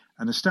giving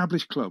an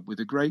established club with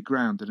a great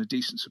ground and a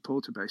decent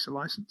supporter base a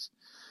licence.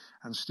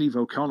 And Steve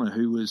O'Connor,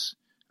 who was,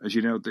 as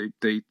you know,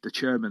 the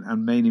chairman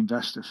and main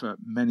investor for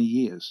many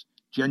years,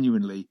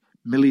 genuinely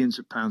millions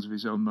of pounds of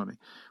his own money,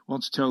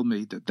 once told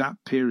me that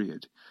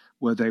period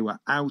where they were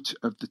out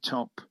of the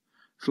top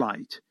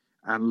flight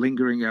and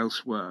lingering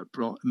elsewhere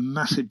brought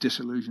massive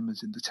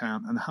disillusionment in the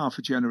town, and half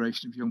a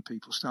generation of young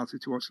people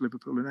started to watch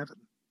Liverpool and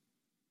Everton.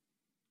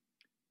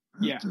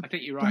 Yeah, I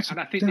think you're right. And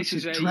I think this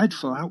is a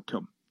dreadful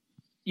outcome.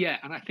 Yeah,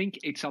 and I think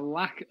it's a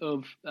lack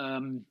of...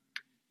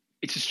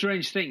 it's a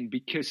strange thing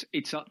because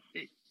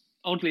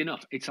oddly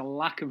enough, it's a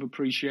lack of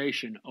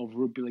appreciation of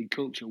rugby league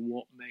culture,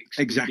 what makes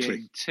the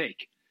game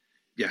tick.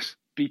 Yes.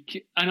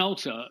 And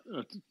also,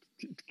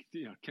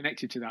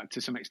 connected to that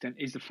to some extent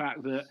is the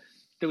fact that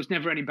there was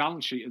never any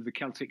balance sheet of the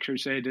Celtic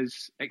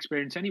Crusaders'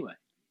 experience anyway.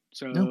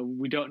 So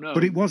we don't know.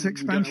 But it was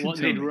expansion. What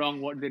they did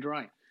wrong, what they did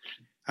right.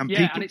 And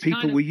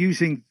people were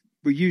using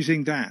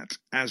that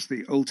as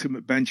the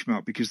ultimate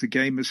benchmark, because the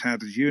game has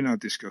had, as you and I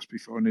discussed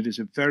before, and it is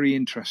a very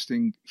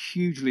interesting,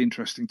 hugely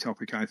interesting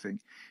topic, I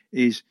think,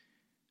 is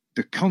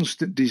the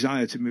constant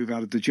desire to move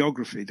out of the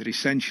geography that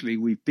essentially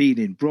we've been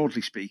in,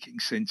 broadly speaking,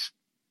 since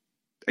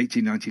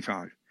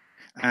 1895.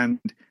 And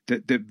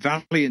the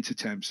valiant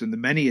attempts and the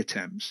many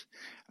attempts,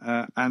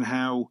 and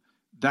how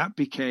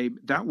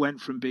that went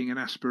from being an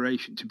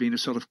aspiration to being a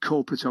sort of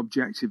corporate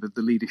objective of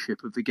the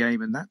leadership of the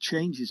game. And that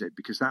changes it,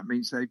 because that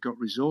means they've got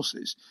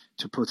resources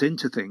to put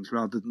into things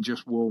rather than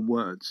just warm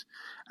words.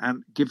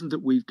 And given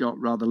that we've got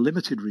rather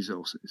limited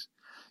resources,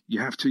 you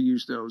have to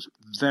use those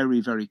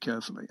very, very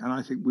carefully. And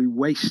I think we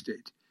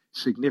wasted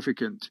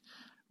significant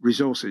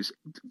resources,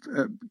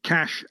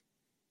 cash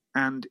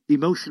and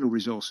emotional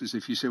resources,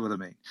 if you see what I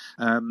mean,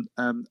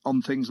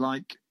 on things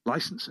like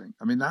licensing.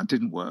 I mean, that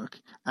didn't work.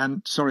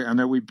 And sorry, I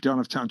know we don't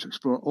have time to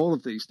explore all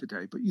of these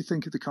today, but you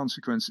think of the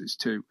consequences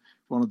to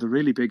one of the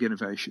really big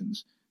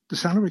innovations, the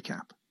salary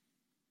cap,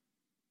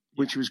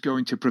 which was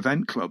going to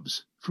prevent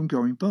clubs from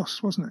going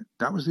bust, wasn't it?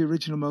 That was the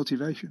original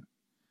motivation.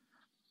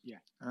 Yeah.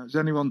 Has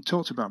anyone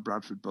talked about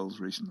Bradford Bulls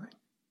recently?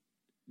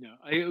 No.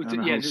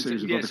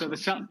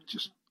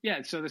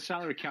 So the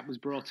salary cap was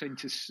brought in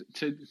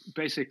to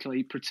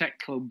basically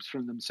protect clubs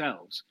from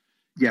themselves.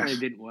 Yes. It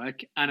didn't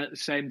work. And at the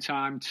same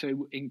time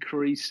to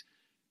increase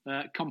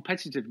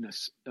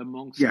competitiveness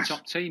amongst the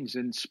top teams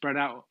and spread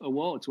out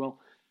awards. Well,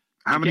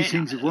 how many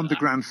teams have won the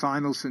grand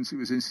final since it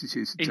was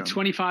instituted? In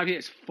 25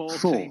 years, four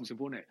teams have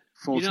won it.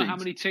 You know how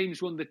many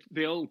teams won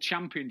the old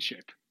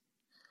championship,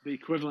 the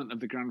equivalent of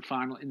the grand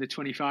final, in the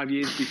 25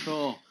 years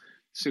before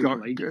Super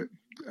League?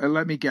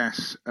 Let me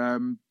guess,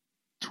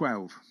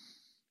 12.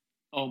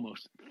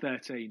 Almost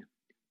 13.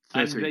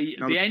 And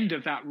the end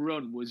of that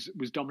run was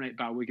dominated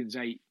by Wigan's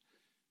 8.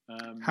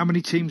 How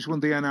many teams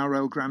won the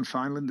NRL Grand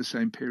Final in the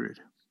same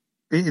period?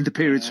 In the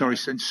period,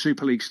 since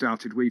Super League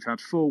started, we've had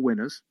 4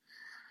 winners,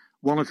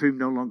 one of whom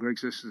no longer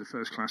exists as a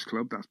first-class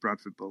club. That's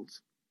Bradford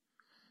Bulls.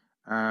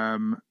 I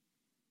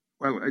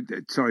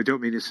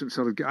don't mean it's some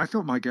sort of... I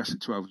thought my guess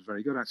at 12 was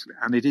very good, actually.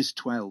 And it is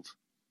 12.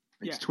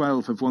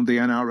 12 have won the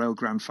NRL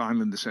Grand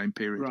Final in the same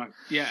period. Right.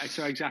 Yeah,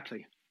 so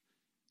exactly.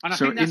 And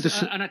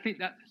I think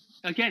that,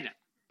 again,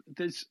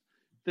 there's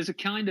a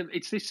kind of...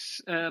 It's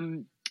this...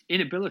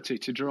 inability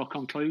to draw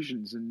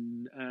conclusions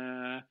and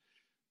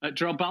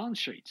draw balance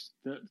sheets.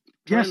 That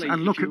clearly,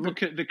 and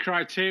look at the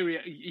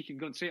criteria, you can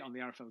go and see it on the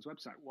RFL's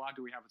website. Why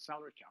do we have a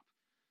salary cap?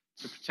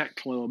 To protect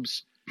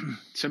clubs,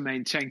 to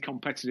maintain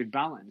competitive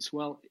balance.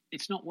 Well,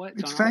 it's not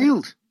worked. It's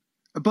failed.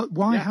 But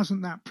why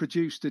hasn't that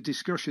produced a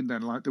discussion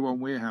then, like the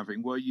one we're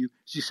having, where you,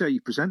 as you say,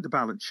 you present the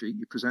balance sheet,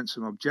 you present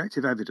some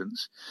objective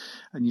evidence,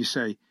 and you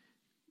say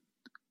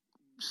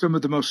one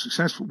of the most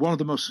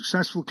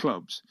successful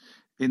clubs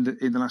in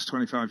the last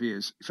 25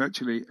 years,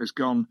 effectively has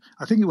gone,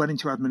 I think it went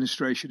into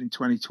administration in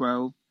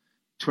 2012,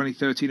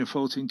 2013 or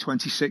 14,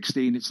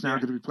 2016. It's now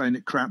going to be playing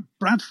at crap.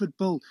 Bradford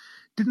Bull,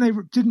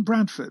 didn't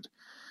Bradford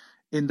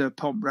in the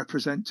pomp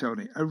represent,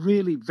 Tony, a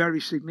really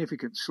very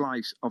significant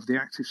slice of the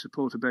active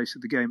supporter base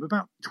of the game,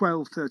 about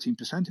 12,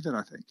 13% of it,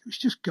 I think. It's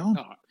just gone.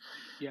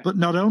 But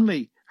not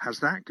only has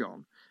that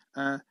gone,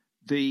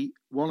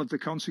 one of the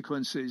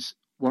consequences,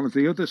 one of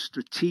the other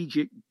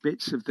strategic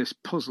bits of this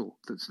puzzle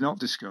that's not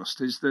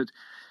discussed is that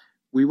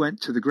we went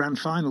to the grand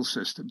final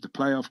system, the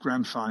playoff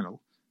grand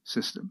final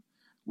system,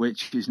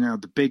 which is now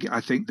the big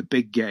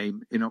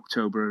game in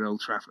October at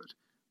Old Trafford.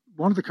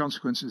 One of the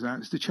consequences of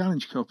that is the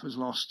Challenge Cup has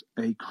lost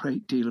a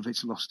great deal of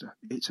its luster.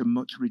 It's a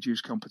much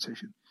reduced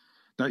competition.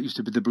 That used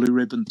to be the blue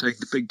ribbon thing,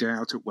 the big day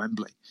out at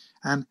Wembley.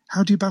 And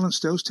how do you balance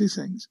those two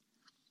things?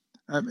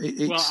 I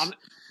think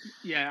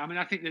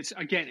that's,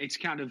 again, it's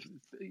kind of...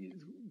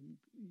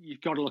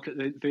 You've got to look at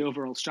the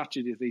overall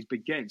strategy of these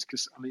big games,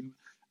 because, I mean,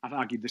 I've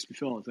argued this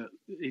before, that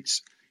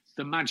it's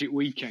the Magic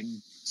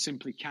Weekend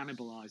simply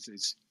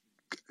cannibalises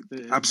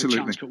the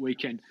Challenge Cup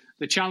weekend.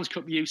 The Challenge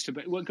Cup used to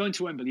be... Well, going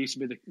to Wembley used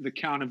to be the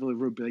carnival of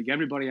rugby league.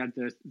 Everybody had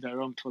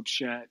their own club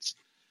shirts.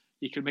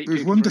 You could meet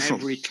people from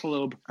every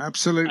club.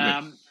 Absolutely.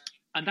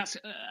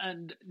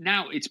 And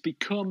now it's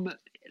become...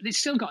 It's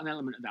still got an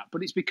element of that,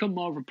 but it's become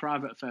more of a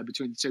private affair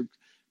between the two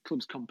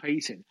clubs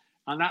competing.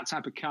 And that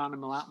type of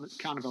carnival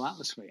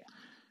atmosphere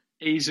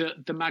is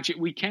the Magic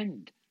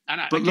Weekend.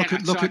 Look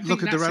at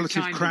the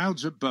relative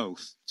crowds at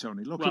both,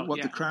 Tony. Look at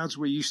what the crowds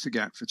we used to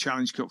get for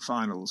Challenge Cup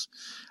finals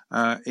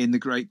in the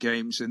great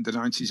games in the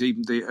 90s,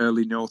 even the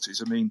early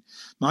noughties. I mean,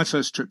 my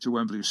first trip to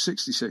Wembley was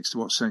 66 to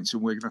watch Saints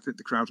and Wigan. I think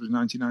the crowd was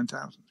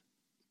 99,000.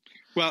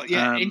 Well,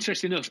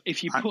 interesting enough.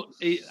 If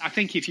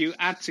you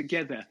add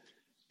together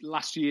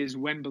last year's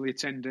Wembley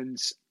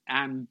attendance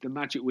and the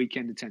Magic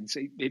Weekend attendance,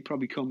 it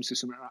probably comes to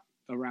something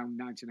around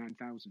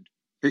 99,000.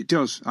 It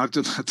does. I've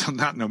done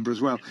that number as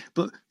well.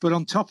 But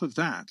on top of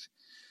that,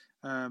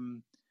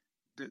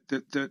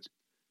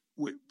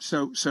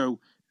 so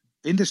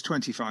in this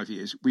 25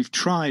 years, we've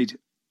tried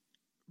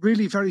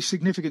really very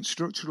significant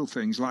structural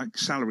things like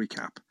salary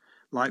cap,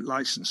 like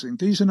licensing.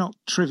 These are not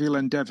trivial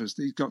endeavours.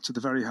 These got to the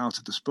very heart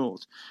of the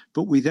sport.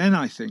 But we then,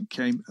 I think,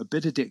 came a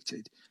bit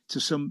addicted to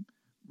some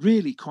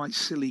really quite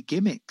silly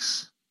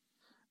gimmicks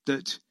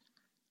that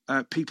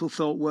people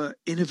thought were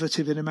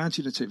innovative and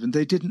imaginative, and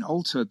they didn't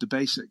alter the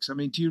basics. I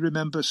mean, do you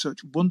remember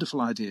such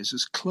wonderful ideas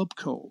as club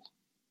call?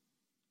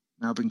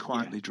 Now been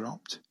quietly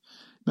dropped.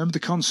 Remember the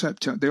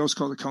concept, they also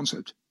call the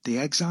concept the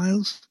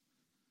Exiles?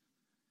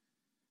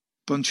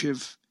 Bunch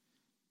of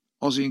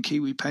Aussie and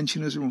Kiwi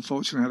pensioners who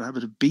unfortunately had a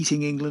habit of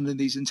beating England in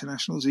these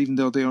internationals, even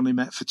though they only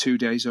met for 2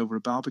 days over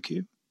a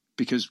barbecue.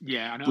 Because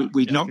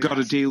we'd not got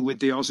to deal with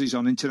the Aussies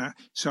on internet.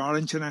 So our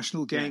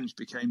international games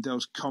became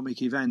those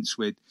comic events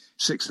with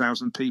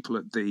 6,000 people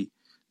at the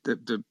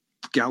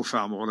Gal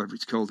Farm or whatever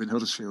it's called in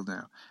Huddersfield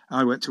now.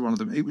 I went to one of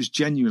them. It was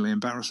genuinely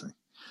embarrassing.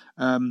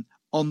 On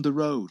the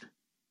road,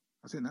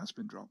 I think that's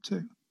been dropped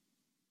too.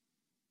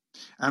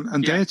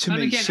 And they're to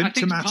me again,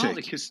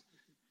 symptomatic.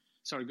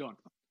 Sorry, go on.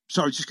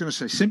 Sorry, just going to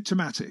say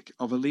symptomatic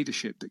of a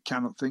leadership that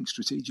cannot think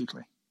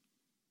strategically.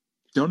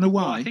 Don't know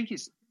why. Well, I think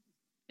it's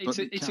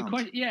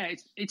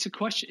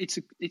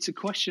a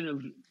question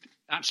of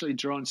actually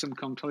drawing some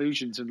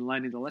conclusions and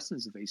learning the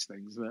lessons of these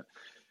things. That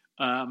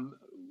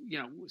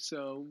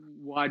so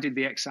why did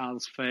the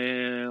Exiles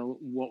fail?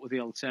 What were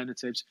the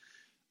alternatives?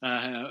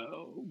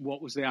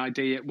 What was the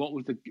idea? What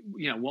were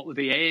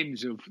the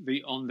aims of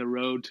the on the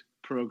road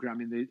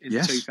program in the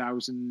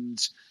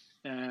 2000s?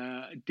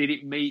 Did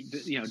it meet?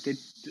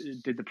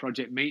 Did the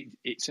project meet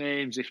its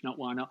aims? If not,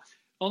 why not?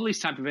 All these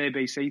type of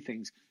ABC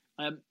things.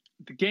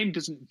 The game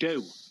doesn't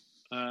do,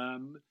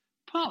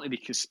 partly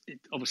because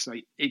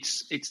obviously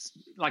it's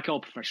like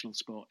all professional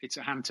sport. It's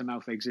a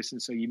hand-to-mouth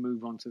existence, so you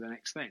move on to the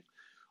next thing.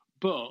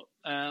 But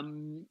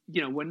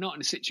we're not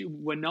in a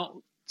situation. We're not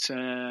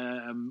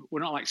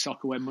like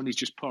soccer where money's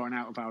just pouring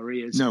out of our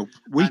ears. No,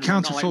 we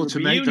can't afford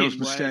to make those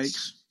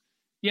mistakes.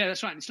 Yeah,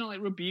 that's right. It's not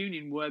like rugby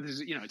union where there's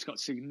it's got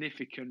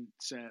significant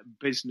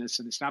business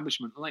and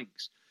establishment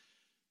links.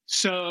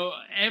 So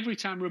every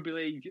time rugby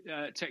league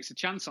takes a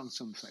chance on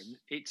something,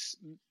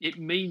 it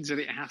means that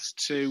it has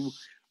to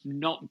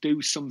not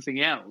do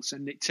something else,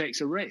 and it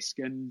takes a risk.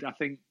 And I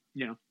think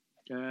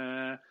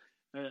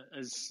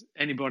as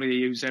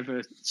anybody who's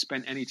ever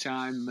spent any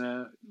time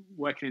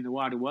working in the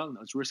wider world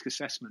knows, risk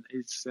assessment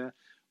is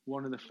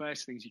one of the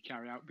first things you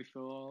carry out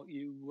before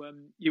you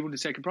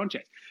undertake a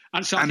project.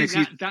 And so I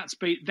think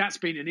that's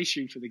been an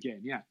issue for the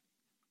game. Yeah.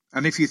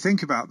 And if you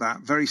think about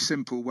that very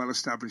simple,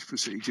 well-established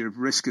procedure of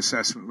risk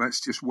assessment, let's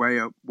just weigh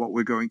up what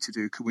we're going to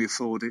do. Can we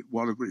afford it?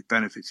 What will its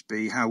benefits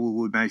be? How will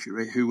we measure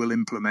it? Who will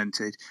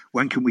implement it?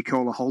 When can we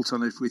call a halt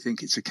on it if we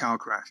think it's a car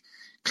crash?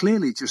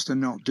 Clearly just are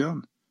not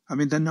done. I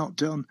mean, they're not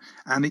done.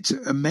 And it's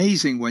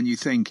amazing when you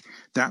think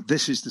that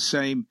this is the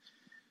same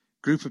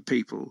group of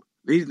people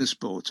leading the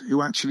sport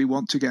who actually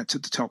want to get to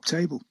the top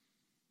table.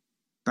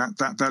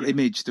 That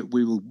image that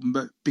we will,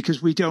 because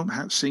we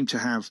don't seem to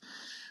have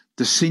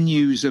the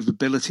sinews of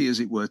ability, as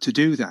it were, to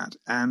do that.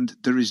 And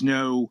there is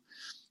no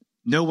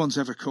one's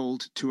ever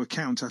called to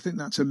account. I think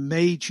that's a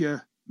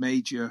major,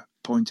 major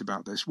point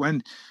about this.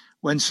 When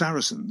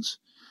Saracens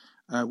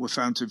were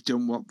found to have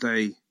done what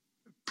they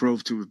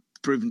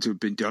proven to have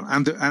been done,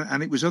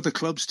 and it was other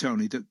clubs,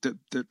 Tony,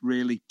 that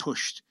really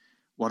pushed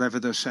whatever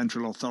their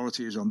central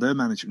authority is on their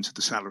management of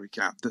the salary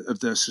cap, of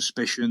their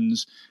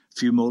suspicions. A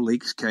few more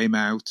leaks came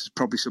out,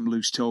 probably some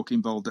loose talk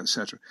involved,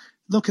 etc.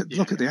 Look at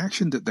the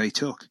action that they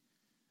took.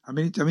 I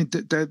mean, they're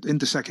in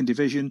the second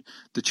division.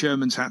 The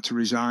chairman's had to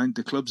resign.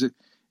 The clubs,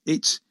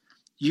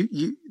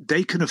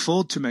 they can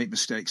afford to make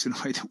mistakes in a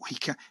way that we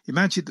can.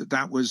 Imagine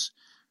that was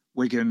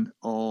Wigan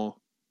or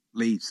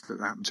Leeds that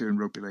happened to in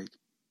rugby league.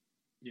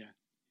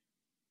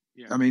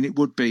 Yeah. I mean, it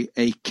would be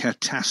a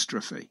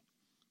catastrophe.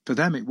 For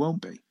them, it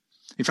won't be.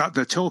 In fact,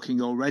 they're talking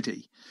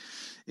already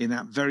in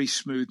that very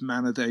smooth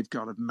manner they've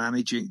got of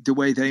managing the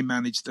way they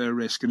manage their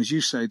risk. And as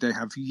you say, they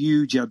have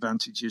huge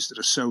advantages that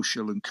are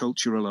social and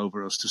cultural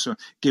over us,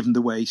 given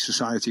the way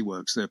society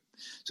works, the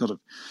sort of,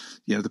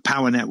 the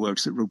power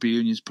networks that rugby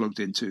union's plugged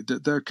into,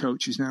 that their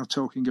coach is now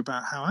talking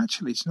about how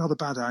actually it's not a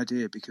bad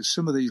idea because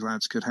some of these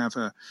lads could have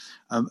a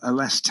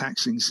less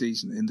taxing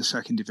season in the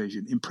second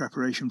division in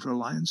preparation for a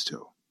Lions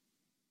tour.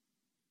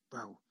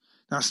 Well,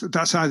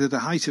 that's either the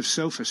height of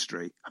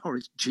sophistry or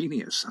it's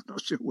genius. I'm not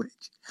sure which.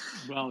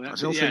 Well,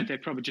 they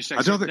probably just say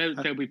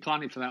they'll be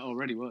planning for that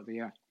already, won't they?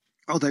 Yeah.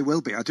 Oh, they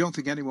will be. I don't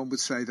think anyone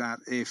would say that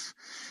if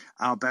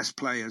our best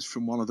players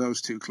from one of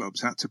those two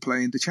clubs had to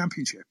play in the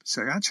championship.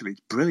 So actually,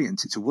 it's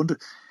brilliant. It's a wonder.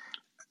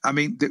 I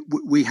mean,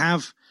 we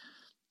have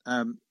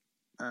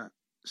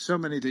so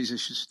many of these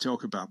issues to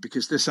talk about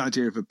because this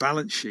idea of a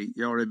balance sheet,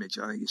 your image,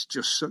 I think is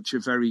just such a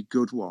very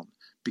good one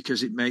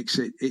because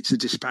it's a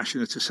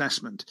dispassionate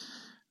assessment.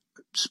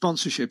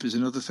 Sponsorship is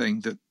another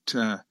thing that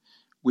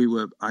we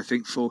were, I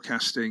think,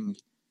 forecasting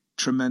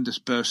tremendous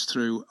burst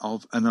through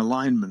of an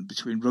alignment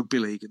between rugby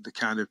league and the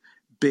kind of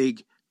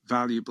big,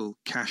 valuable,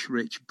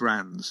 cash-rich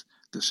brands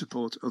that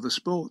support other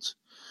sports.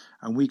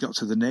 And we got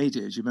to the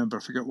nadir. Do you remember? I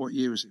forgot what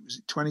year was it. Was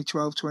it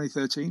 2012,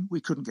 2013?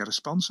 We couldn't get a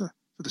sponsor.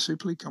 for the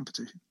Super League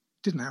competition.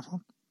 Didn't have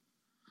one.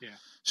 Yeah.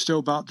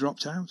 Stobart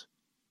dropped out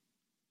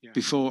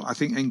before I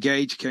think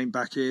Engage came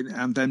back in,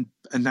 and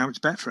now it's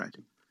Betfred.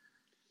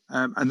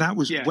 And that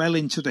was well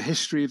into the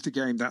history of the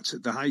game. That's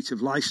at the height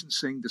of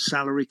licensing, the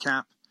salary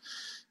cap,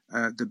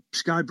 the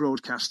Sky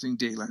Broadcasting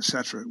deal,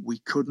 etc. We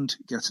couldn't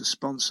get a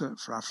sponsor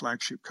for our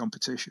flagship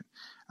competition.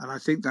 And I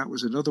think that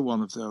was another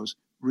one of those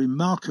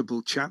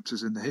remarkable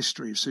chapters in the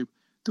history of Super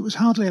that was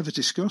hardly ever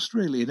discussed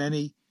really in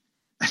any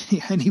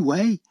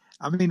way.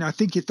 I mean, I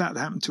think if that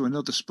happened to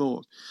another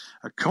sport,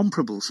 a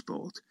comparable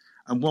sport,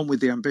 and one with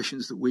the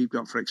ambitions that we've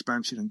got for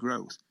expansion and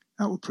growth,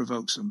 that would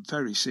provoke some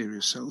very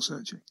serious soul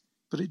searching.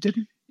 But it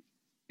didn't.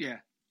 Yeah,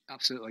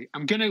 absolutely.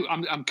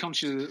 I'm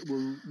conscious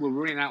that we're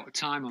running out of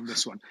time on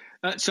this one,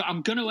 so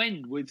I'm going to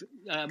end with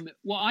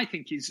what I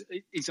think is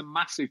a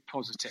massive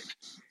positive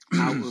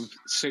out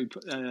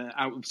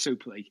of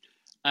Super League,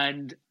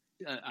 and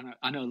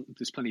I know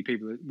there's plenty of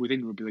people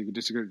within Rugby League who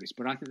disagree with this,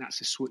 but I think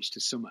that's a switch to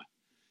summer.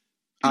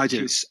 I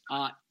do.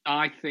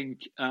 I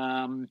think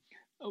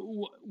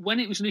when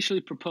it was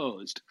initially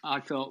proposed, I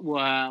thought,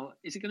 well,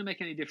 is it going to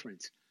make any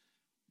difference?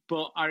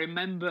 But I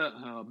remember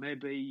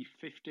maybe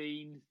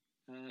 15,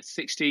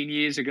 16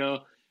 years ago,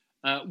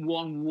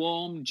 one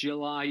warm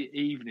July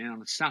evening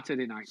on a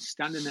Saturday night,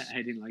 standing at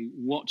Headingley,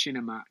 watching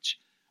a match,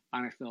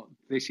 and I thought,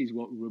 this is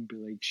what Rugby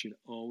League should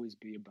always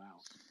be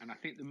about. And I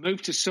think the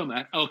move to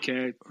summer,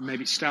 okay,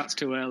 maybe it starts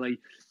too early,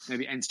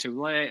 maybe it ends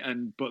too late,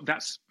 but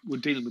we're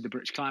dealing with the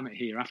British climate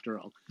here after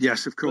all.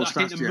 Yes, of course.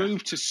 But I think the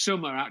move to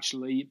summer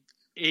actually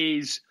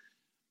is,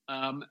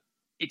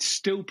 it's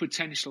still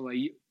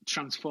potentially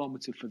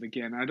transformative for the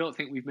game. I don't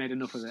think we've made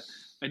enough of that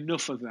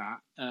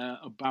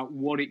about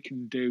what it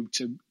can do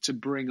to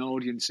bring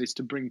audiences,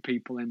 to bring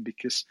people in,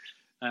 because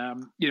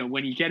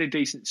when you get a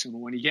decent summer,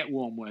 when you get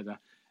warm weather,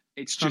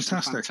 it's just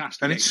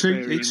fantastic. And it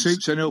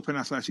suits an open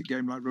athletic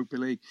game like rugby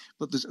league.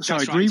 But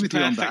I agree with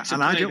you on that,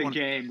 and I don't want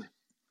game.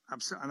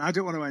 And I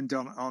don't want to end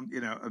on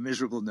a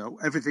miserable note.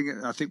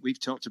 Everything I think we've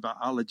talked about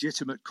are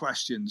legitimate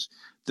questions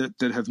that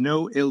have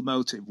no ill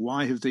motive.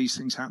 Why have these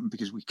things happened?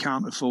 Because we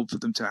can't afford for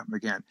them to happen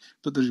again.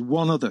 But there's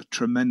one other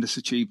tremendous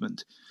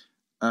achievement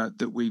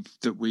that we've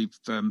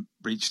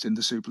reached in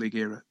the Super League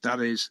era.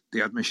 That is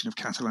the admission of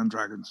Catalan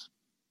Dragons.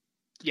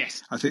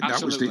 Yes, I think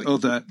absolutely. That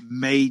was the other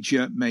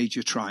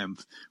major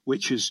triumph,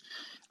 which has,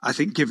 I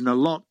think, given a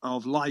lot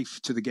of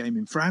life to the game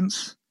in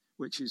France,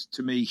 which is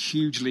to me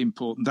hugely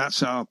important.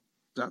 That's the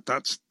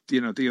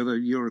other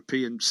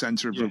European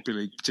centre of rugby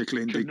league,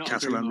 particularly in the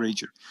Catalan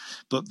region.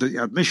 But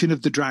the admission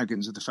of the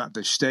Dragons and the fact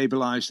they've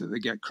stabilised, that they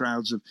get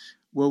crowds of,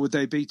 where would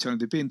they be, Tony?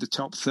 They'd be in the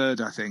top third,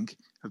 I think,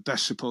 of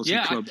best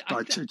supported clubs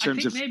in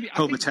terms of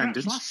home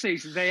attendance. Last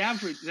season they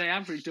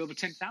averaged over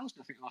 10,000.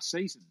 I think last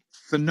season.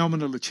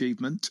 Phenomenal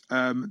achievement.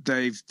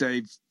 They've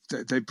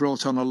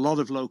brought on a lot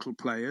of local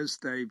players.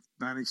 They've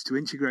managed to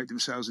integrate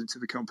themselves into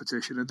the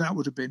competition, and that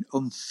would have been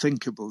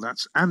unthinkable.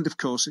 And of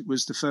course, it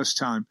was the first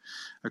time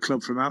a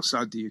club from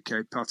outside the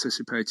UK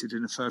participated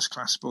in a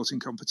first-class sporting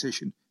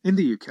competition in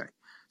the UK.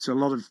 So a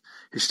lot of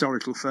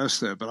historical firsts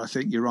there. But I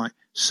think you're right.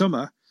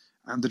 Summer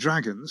and the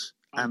Dragons.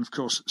 And, of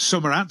course,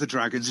 summer at the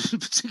Dragons is a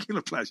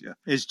particular pleasure.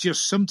 It's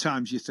just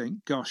sometimes you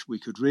think, gosh, we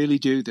could really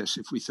do this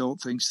if we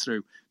thought things through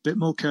a bit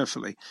more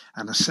carefully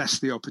and assessed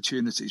the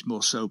opportunities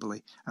more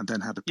soberly and then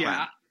had a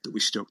plan that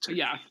we stuck to.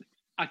 Yeah,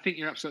 I think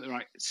you're absolutely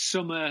right.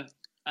 Summer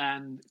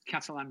and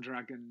Catalan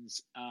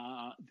Dragons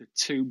are the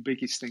two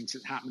biggest things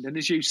that happened. And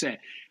as you say,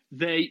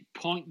 they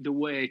point the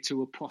way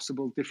to a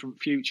possible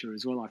different future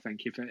as well, I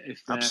think, if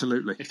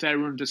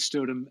they're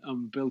understood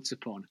and built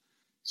upon.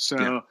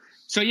 So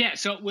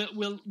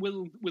we'll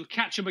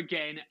catch up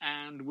again,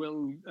 and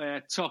we'll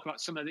talk about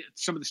some of the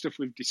stuff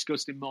we've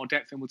discussed in more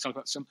depth, and we'll talk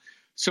about some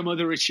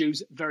other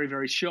issues very,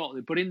 very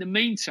shortly. But in the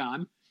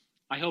meantime,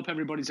 I hope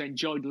everybody's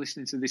enjoyed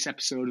listening to this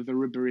episode of the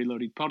Rugby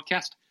Reloaded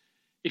podcast.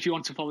 If you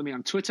want to follow me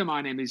on Twitter,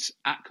 my name is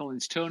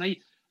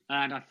 @CollinsTony,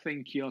 and I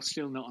think you're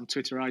still not on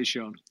Twitter, are you,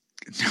 Sean?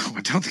 No,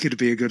 I don't think it'd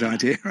be a good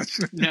idea.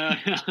 No.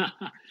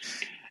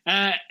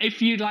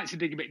 If you'd like to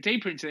dig a bit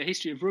deeper into the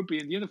history of rugby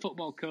and the other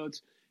football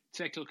codes,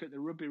 take a look at the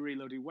Rugby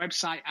Reloaded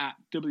website at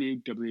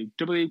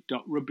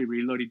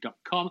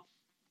www.rugbyreloaded.com,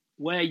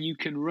 where you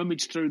can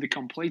rummage through the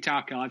complete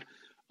archive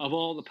of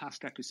all the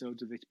past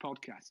episodes of this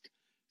podcast.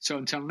 So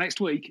until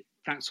next week,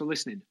 thanks for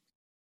listening.